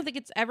 I don't think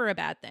it's ever a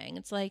bad thing.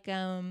 It's like,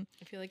 I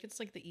feel like it's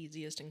like the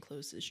easiest and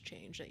closest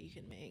change that you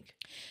can make.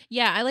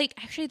 yeah, I like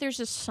actually there's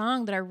this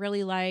song that I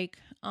really like.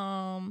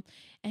 And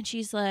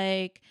she's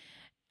like,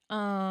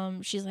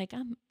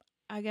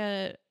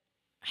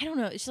 don't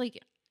know. It's like,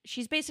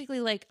 she's basically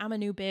like, I'm a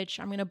new bitch.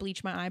 I'm going to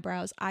bleach my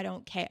eyebrows. I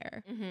don't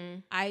care. Mm-hmm.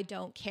 I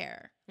don't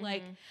care.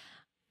 Like, Mhm.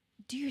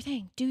 do your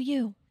thing. Do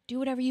you. Do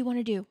whatever you want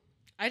to do.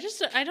 I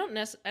don't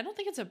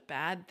think it's a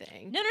bad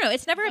thing. No.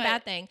 It's never a But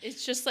bad thing.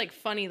 It's just like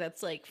funny.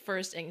 That's like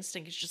first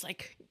instinct is just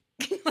like,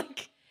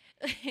 like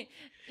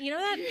You know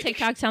that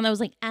TikTok sound that was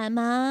like,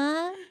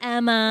 Emma,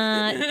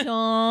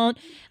 don't.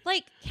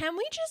 Like, can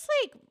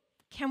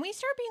we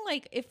start being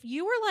like, if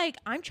you were like,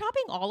 I'm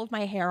chopping all of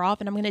my hair off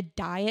and I'm going to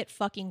dye it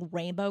fucking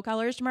rainbow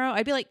colors tomorrow,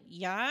 I'd be like,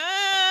 yeah.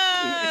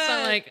 it's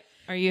not like,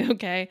 are you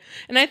okay?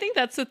 And I think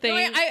that's the thing.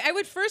 No, I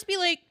would first be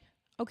like,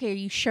 okay, are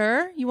you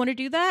sure you want to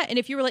do that? And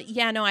if you were like,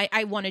 yeah, no,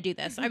 I want to do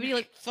this, I'd be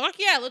like, fuck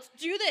yeah, let's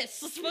do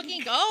this. Let's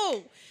fucking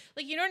go.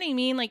 Like, you know what I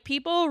mean? Like,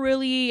 people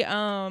really,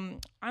 I'm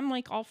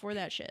like all for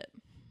that shit.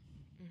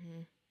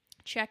 Mhm.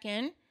 Check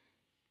in.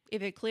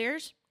 If it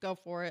clears, go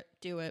for it.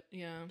 Do it.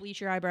 Yeah.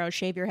 Bleach your eyebrows,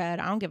 shave your head.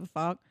 I don't give a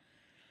fuck.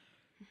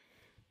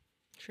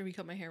 Should we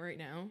cut my hair right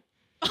now?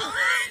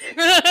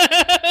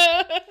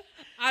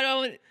 I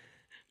don't,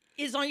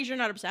 as long as you're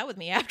not upset with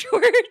me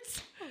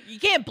afterwards. You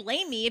can't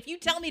blame me. If you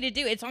tell me to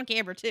do it, it's on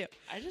camera too.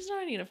 I just know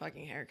I need a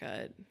fucking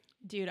haircut.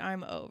 Dude,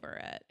 I'm over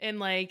it. And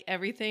like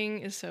everything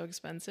is so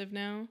expensive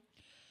now.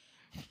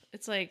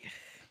 It's like,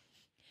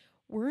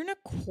 We're in a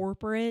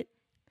corporate.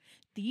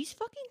 These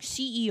fucking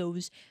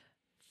CEOs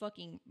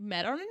fucking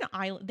met on an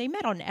island. They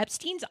met on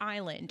Epstein's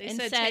island they and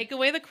said, said, take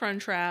away the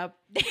crunch wrap.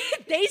 they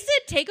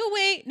said take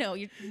away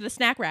the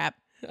snack wrap.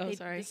 Oh,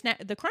 sorry.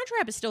 The crunch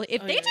wrap is still.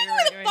 If Oh, they yeah, take you're away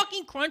right, the you're right.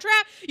 fucking crunch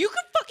wrap, you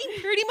can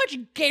fucking pretty much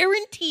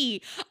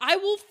guarantee I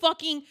will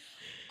fucking.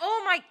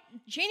 Oh my!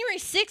 January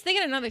 6th, they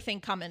got another thing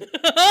coming.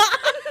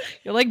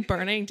 You're like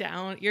burning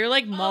down. You're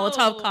like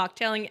Molotov Oh.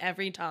 cocktailing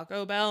every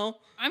Taco Bell.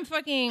 I'm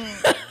fucking.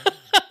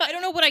 I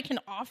don't know what I can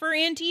offer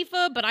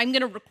Antifa, but I'm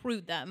gonna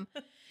recruit them,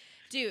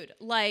 dude.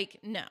 Like,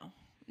 no,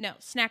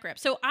 snack wrap.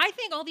 So I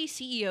think all these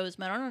CEOs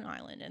met on an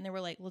island and they were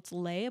like, let's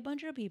lay a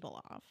bunch of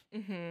people off.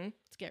 Mm-hmm.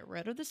 Let's get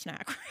rid of the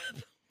snack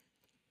wrap.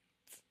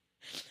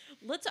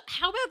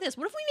 How about this?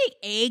 What if we make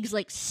eggs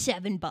like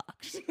 $7?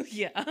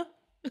 Yeah.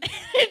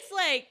 It's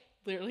like,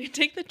 Literally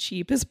take the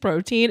cheapest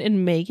protein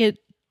and make it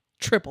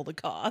triple the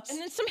cost. and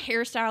then some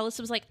hairstylist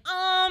was like,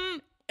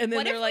 And then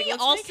what they're if like, we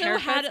let's also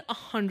make had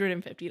haircuts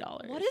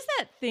 $150. what is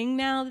that thing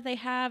now that they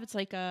have? It's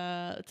like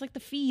the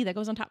fee that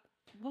goes on top.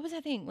 What was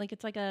that thing? Like,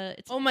 it's like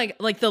it's Oh my,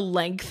 like the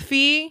length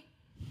fee?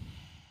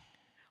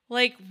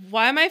 Like,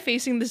 why am I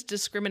facing this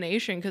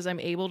discrimination? Because I'm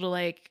able to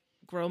like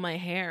grow my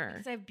hair.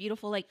 because I have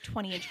beautiful like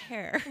 20-inch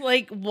hair.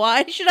 Like,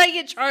 why should I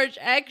get charged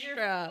You're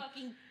extra?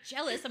 fucking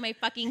jealous of my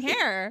fucking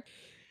hair.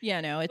 Yeah,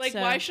 no, it's Like,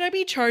 why should I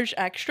be charged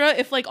extra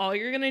if like all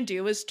you're gonna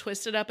do is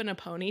twist it up in a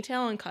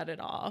ponytail and cut it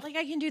off? like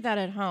I can do that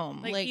at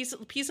home. Like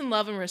peace and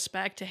love and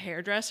respect to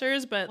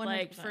hairdressers, but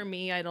like 100%. for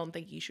me, I don't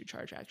think you should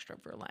charge extra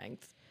for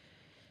length.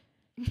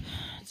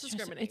 It's just-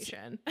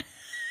 discrimination.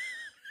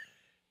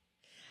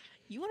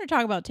 you want to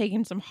talk about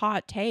taking some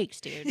hot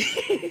takes, dude?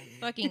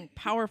 Fucking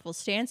powerful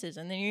stances,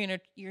 and then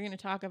you're gonna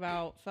talk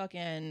about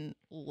fucking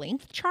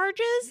length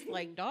charges,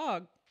 like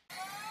dog.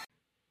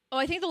 Oh,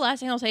 I think the last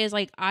thing I'll say is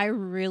like I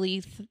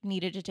really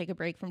needed to take a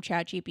break from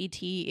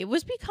ChatGPT. It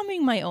was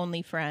becoming my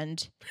only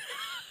friend.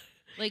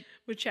 Like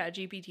With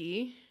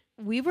ChatGPT.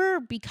 we were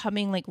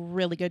becoming like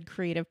really good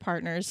creative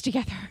partners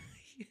together,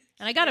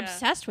 and I got Yeah.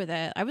 obsessed with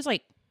it. I was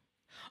like,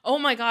 Oh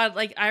my god,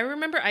 like I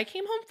remember I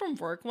came home from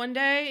work one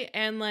day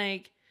and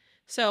like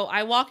so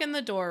I walk in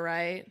the door,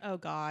 right? oh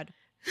god.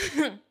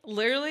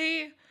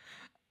 Literally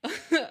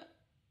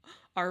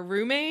our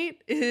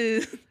roommate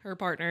is her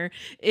partner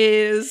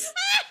is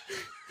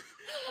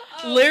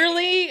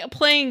literally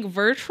playing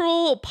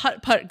virtual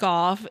putt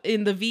golf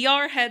in the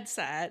VR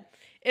headset,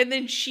 and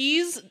then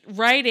she's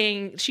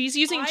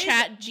using Eyes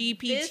Chat This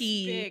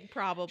GPT, big,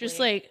 probably. just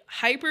like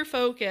hyper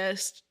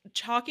focused,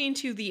 talking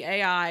to the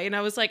AI, and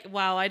I was like,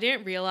 wow, I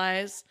didn't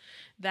realize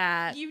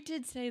that you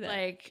did say that.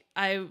 like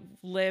I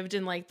lived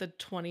in like the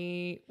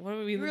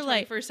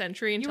 21st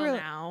century You until were-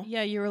 now.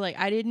 Yeah, you were like,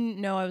 I didn't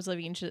know I was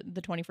living into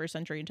the 21st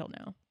century until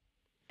now.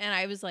 And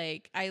I was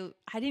like, I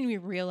didn't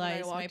even When I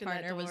realize my walked in that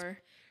partner was door.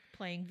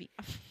 playing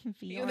You-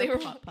 VR. they were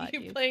putt-putt,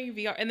 dude. playing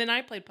VR, and then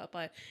I played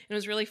putt-putt, and it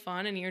was really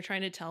fun. And you were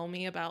trying to tell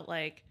me about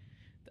like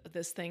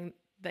this thing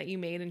that you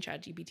made in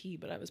ChatGPT,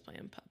 but I was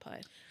playing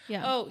putt-putt.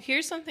 Yeah. Oh,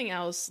 here's something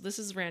else. This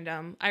is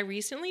random. I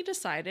recently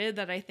decided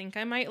that I think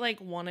I might like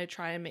want to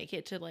try and make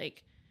it to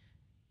like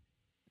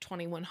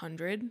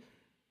 2100.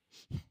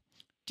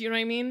 Do you know what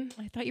I mean?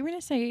 I thought you were going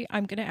to say,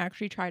 I'm going to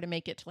actually try to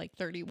make it to like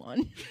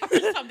 31 or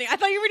something. I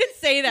thought you were going to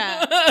say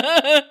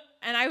that.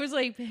 And I was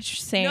like, bitch,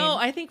 same. No,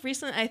 I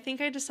think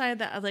I decided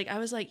that like I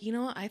was like, you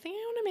know what? I think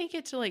I want to make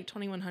it to like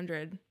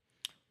 2100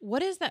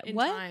 what is that? in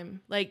What? time.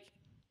 Like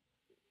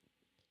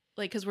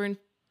because we're in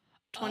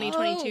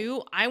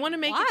 2022. I want to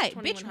make it to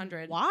Why? Bitch,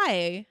 2100.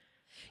 why?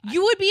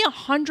 You would be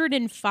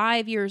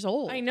 105 years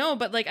old. I know,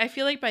 but like I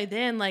feel like by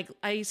then, like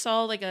I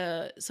saw like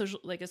a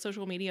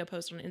social media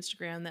post on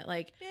Instagram that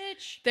like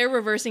Bitch. they're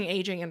reversing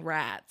aging in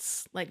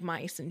rats, like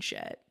mice and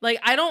shit. Like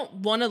I don't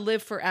want to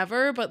live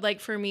forever, but like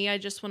for me, I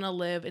just want to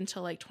live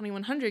until like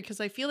 2100 because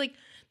I feel like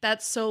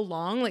that's so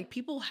long. Like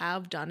people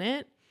have done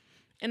it,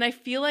 and I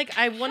feel like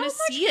I want to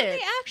see How much it. would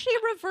they actually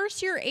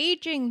reverse your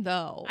aging,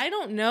 though? I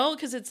don't know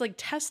because it's like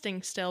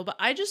testing still, but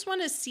I just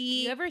want to Do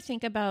see. you ever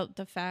think about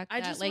the fact I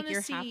that just like wanna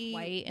you're half see-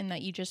 white and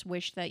that you just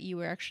wish that you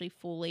were actually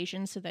full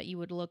Asian so that you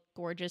would look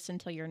gorgeous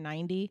until you're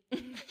 90?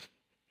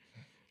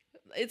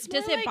 It's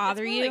Does more it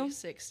bother it's more you? Like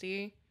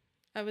 60,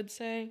 I would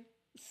say.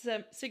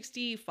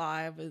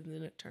 65 and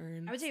then it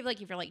turns. I would say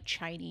like if you're like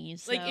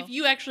Chinese, like though. if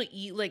you actually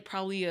eat like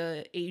probably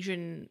a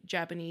Asian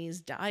Japanese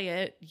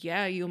diet,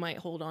 yeah, you might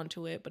hold on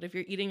to it. But if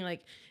you're eating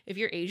like if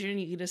you're Asian,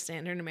 you eat a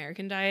standard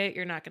American diet,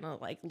 you're not gonna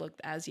like look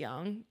as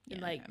young and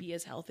Yeah, like okay. be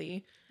as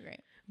healthy.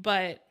 Right.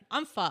 But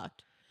I'm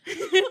fucked.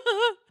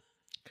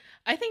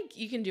 I think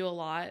you can do a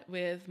lot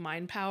with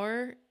mind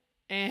power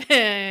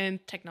and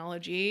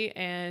technology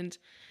and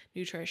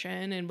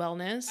nutrition and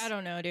wellness. I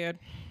don't know, dude.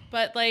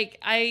 But like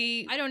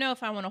I don't know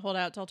if I want to hold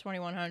out till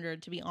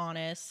 2100, to be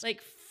honest.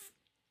 like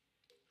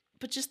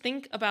but just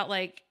think about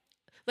like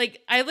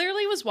I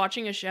literally was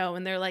watching a show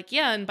and they're like,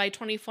 yeah, and by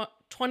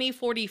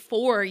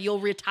 2044 you'll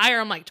retire.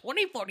 I'm like,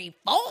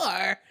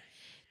 2044,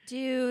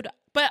 dude,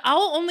 but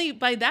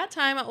by that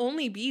time I'll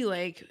only be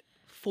like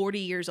 40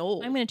 years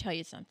old. I'm going to tell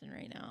you something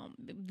right now.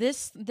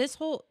 This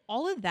whole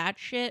all of that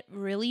shit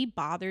really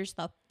bothers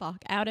the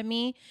fuck out of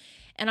me.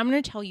 And I'm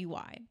going to tell you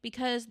why.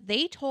 Because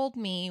they told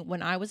me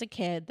when I was a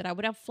kid that I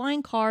would have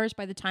flying cars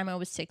by the time I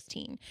was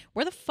 16.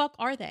 Where the fuck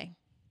are they?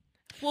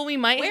 Well, we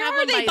might Where have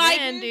are them they, by Biden?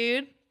 then,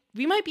 dude.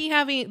 We might be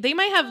having. They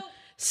might have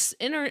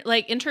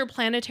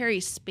interplanetary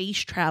space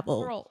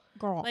travel.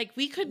 Girl. Like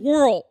we could.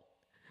 World.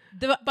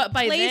 But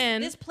by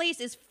then, this place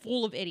is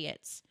full of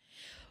idiots.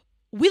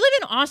 We live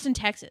in Austin,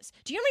 Texas.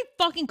 Do you know how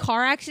many fucking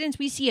car accidents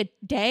we see a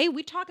day?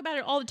 We talk about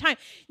it all the time.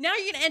 Now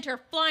you're gonna enter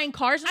flying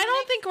cars. I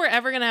don't think we're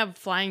ever gonna have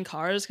flying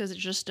cars because it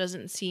just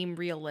doesn't seem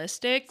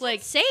realistic.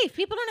 Like, safe.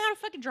 People don't know how to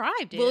fucking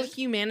drive, dude. will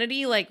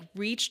humanity like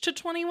reach to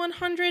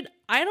 2100?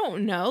 I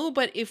don't know,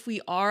 but if we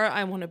are,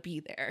 I want to be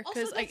there Also,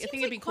 because that I seems think like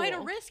it'd be quite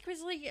cool. a risk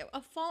because like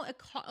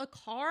a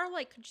car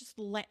like could just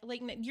like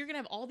you're gonna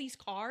have all these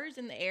cars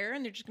in the air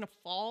and they're just gonna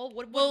fall.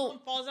 What if one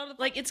falls out of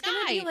the like fucking it's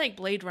gonna be sky? like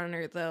Blade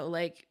Runner though.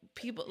 Like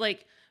people like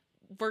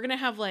we're gonna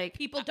have like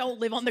people don't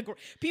live on the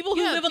people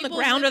who Yeah, live on the people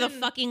ground are the live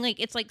in- fucking like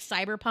it's like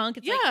cyberpunk.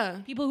 It's Yeah.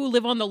 like people who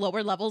live on the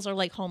lower levels are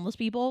like homeless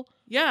people.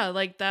 yeah,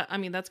 like that. I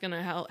mean, that's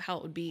gonna how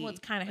it would be. Well, it's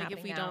kinda like if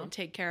happening we now. don't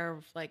take care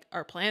of like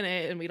our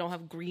planet and we don't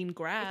have green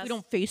grass. If we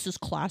don't face this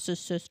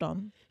classist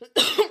system.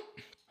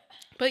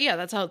 But yeah,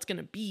 that's how it's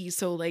gonna be.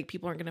 So like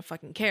people aren't gonna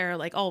fucking care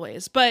like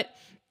always. But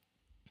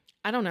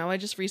I don't know. I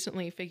just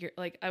recently figured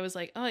like I was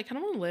like, oh, I kind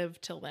of want to live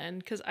till then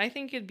because I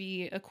think it'd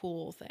be a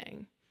cool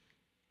thing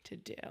to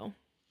do.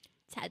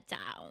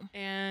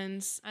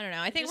 And I don't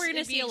know. I think Just- we're gonna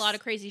it'd be see a lot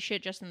of crazy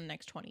shit just in the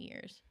next 20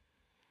 years.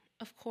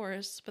 of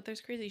course, but there's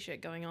crazy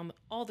shit going on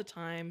all the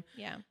time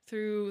Yeah.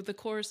 through the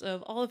course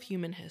of all of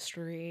human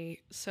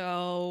history.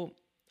 So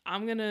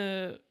I'm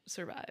gonna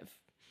survive.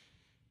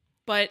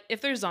 But if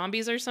there's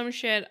zombies or some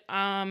shit,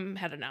 I'm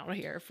heading out of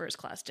here, first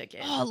class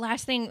ticket. Oh,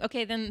 last thing.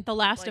 Okay, then The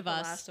Last Like of The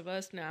Us. Last of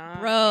Us, nah.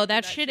 Bro, can't do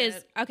that shit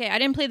is okay. I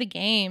didn't play the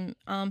game,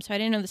 so I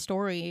didn't know the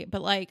story.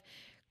 But like,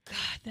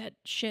 God, that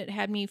shit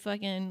had me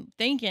fucking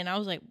thinking. I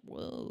was like,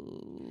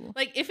 whoa.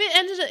 like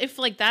if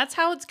like that's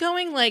how it's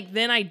going, like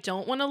then I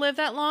don't want to live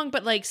that long.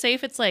 But like, say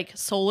if it's like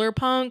solar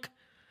punk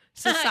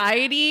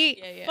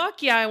society, Yeah.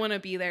 fuck yeah, I want to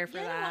be there for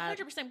Yeah, that.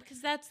 100%.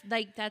 Because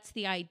that's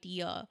the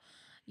idea.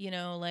 You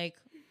know, like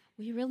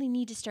we really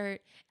need to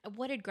start.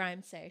 What did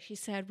Grimes say? She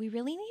said we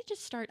really need to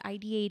start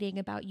ideating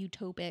about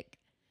utopic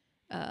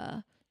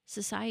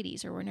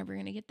societies, or we're never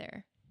gonna get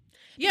there.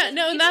 Yeah,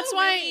 no, and People that's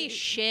why. really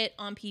shit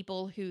on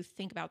people who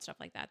think about stuff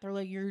like that. They're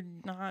like, you're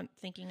not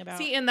thinking about.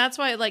 See, and that's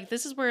why like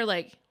this is where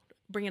like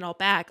bring it all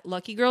back.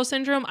 Lucky girl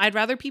syndrome. I'd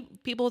rather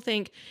people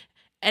think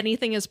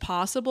anything is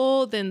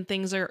possible than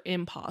things are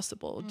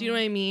impossible. Do you know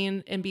what I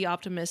mean? And be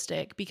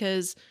optimistic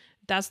because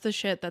that's the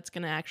shit that's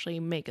gonna actually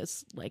make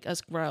us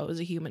grow as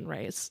a human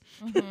race.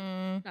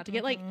 Not to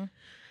get like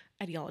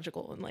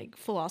ideological and like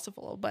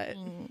philosophical, but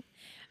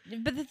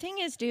But the thing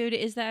is, dude,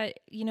 is that,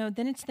 you know,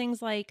 then it's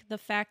things like the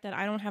fact that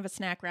I don't have a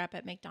snack wrap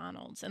at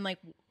McDonald's. And like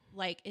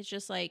it's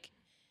just like,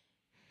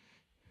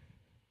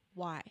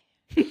 why?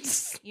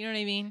 You know what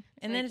I mean?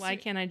 And then like, why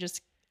can't I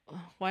just?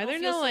 Why I are there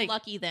feel no so like?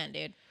 lucky then,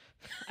 dude.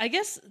 I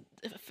guess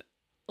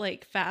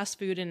like fast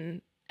food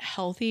and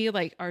healthy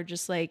like are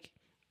just like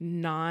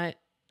not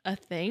a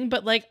thing,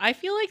 but like I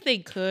feel like they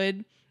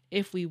could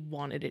if we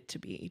wanted it to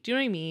be. Do you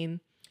know what I mean?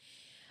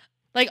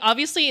 Like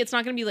obviously it's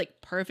not going to be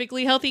like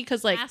perfectly healthy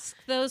cuz like Ask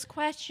those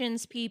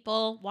questions,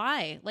 people.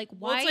 Why? Like,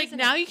 well, why? it's like isn't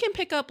now it- you can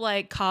pick up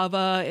like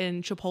Kava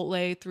and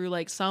Chipotle through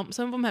like some of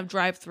them have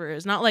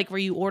drive-throughs, not like where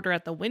you order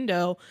at the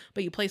window,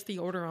 but you place the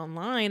order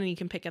online and you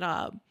can pick it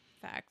up.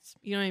 Facts.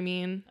 You know what I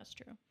mean? That's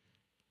true.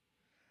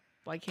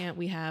 Why can't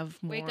we have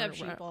more Wake up,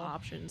 sheeple.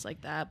 options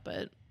like that?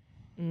 But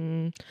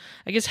I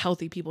guess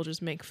healthy people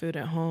just make food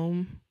at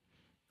home.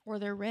 Or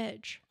they're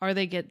rich. Or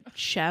they get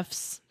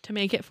chefs to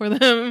make it for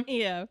them.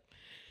 Yeah.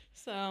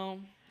 So,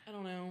 I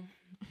don't know.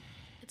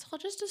 It's all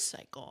just a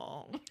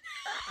cycle.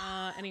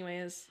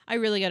 Anyways. I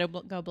really gotta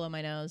go blow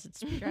my nose. It's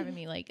driving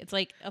me like, it's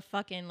like a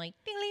fucking like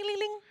ding, ding, ding,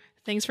 ding.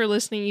 Thanks for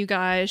listening, you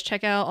guys.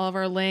 Check out all of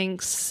our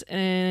links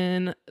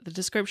in the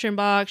description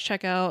box.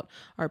 Check out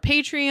our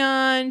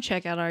Patreon.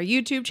 Check out our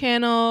YouTube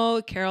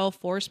channel. Carol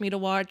forced me to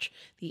watch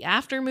the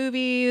After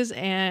movies,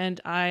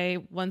 and I,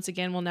 once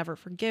again, will never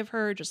forgive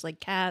her, just like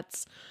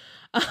cats.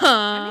 I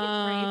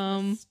made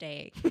a grave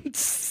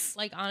mistake.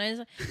 Like,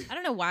 honestly, I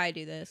don't know why I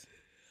do this.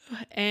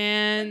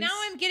 And But now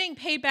I'm getting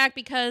paid back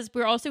because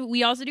we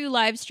also do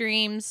live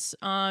streams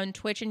on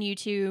Twitch and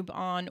YouTube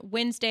on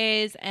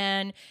Wednesdays,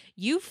 and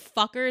you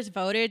fuckers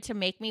voted to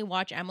make me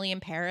watch Emily in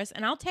Paris,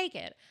 and I'll take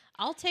it.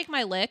 I'll take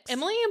my licks.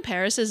 Emily in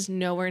Paris is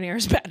nowhere near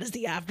as bad as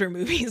the After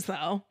movies,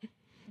 though.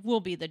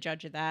 We'll be the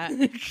judge of that.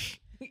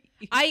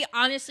 I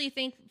honestly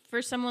think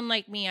for someone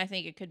like me, I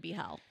think it could be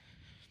hell.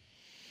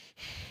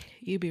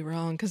 You'd be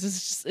wrong, because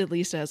it's just, at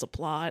least it has a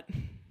plot.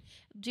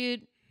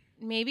 Dude,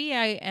 maybe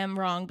I am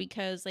wrong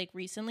because like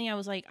recently I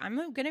was like,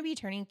 I'm gonna be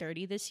turning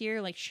 30 this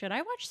year. Like, should I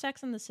watch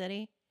Sex and the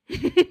City?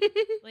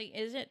 Like,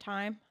 is it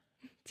time?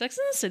 Sex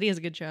and the City is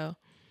a good show.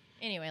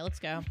 Anyway, let's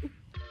go.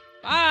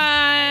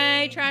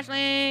 Bye,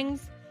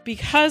 trashlings.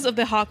 Because of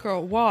the Hot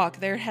Girl Walk,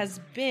 there has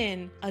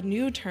been a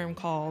new term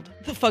called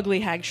the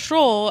Fugly Hag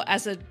Stroll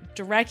as a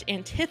direct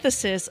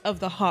antithesis of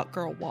the Hot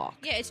Girl Walk.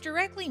 Yeah, it's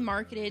directly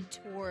marketed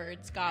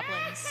towards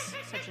goblins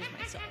such as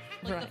myself.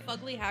 Like Right. the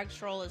Fugly Hag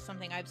Stroll is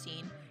something I've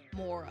seen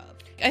more of.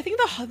 I think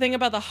the thing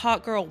about the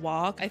Hot Girl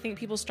Walk, I think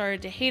people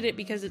started to hate it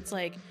because it's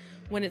like,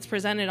 when it's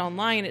presented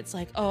online, it's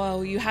like,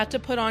 oh, you have to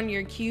put on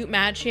your cute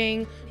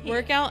matching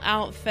workout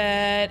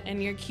outfit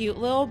and your cute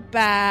little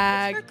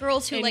bag. It's for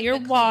girls who and like your the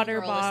clean water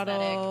girl bottle.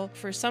 aesthetic.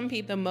 For some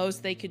people, the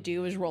most they could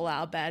do is roll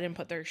out of bed and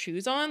put their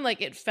shoes on.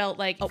 Like, it felt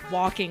like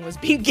walking was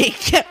being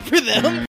gatekept for them.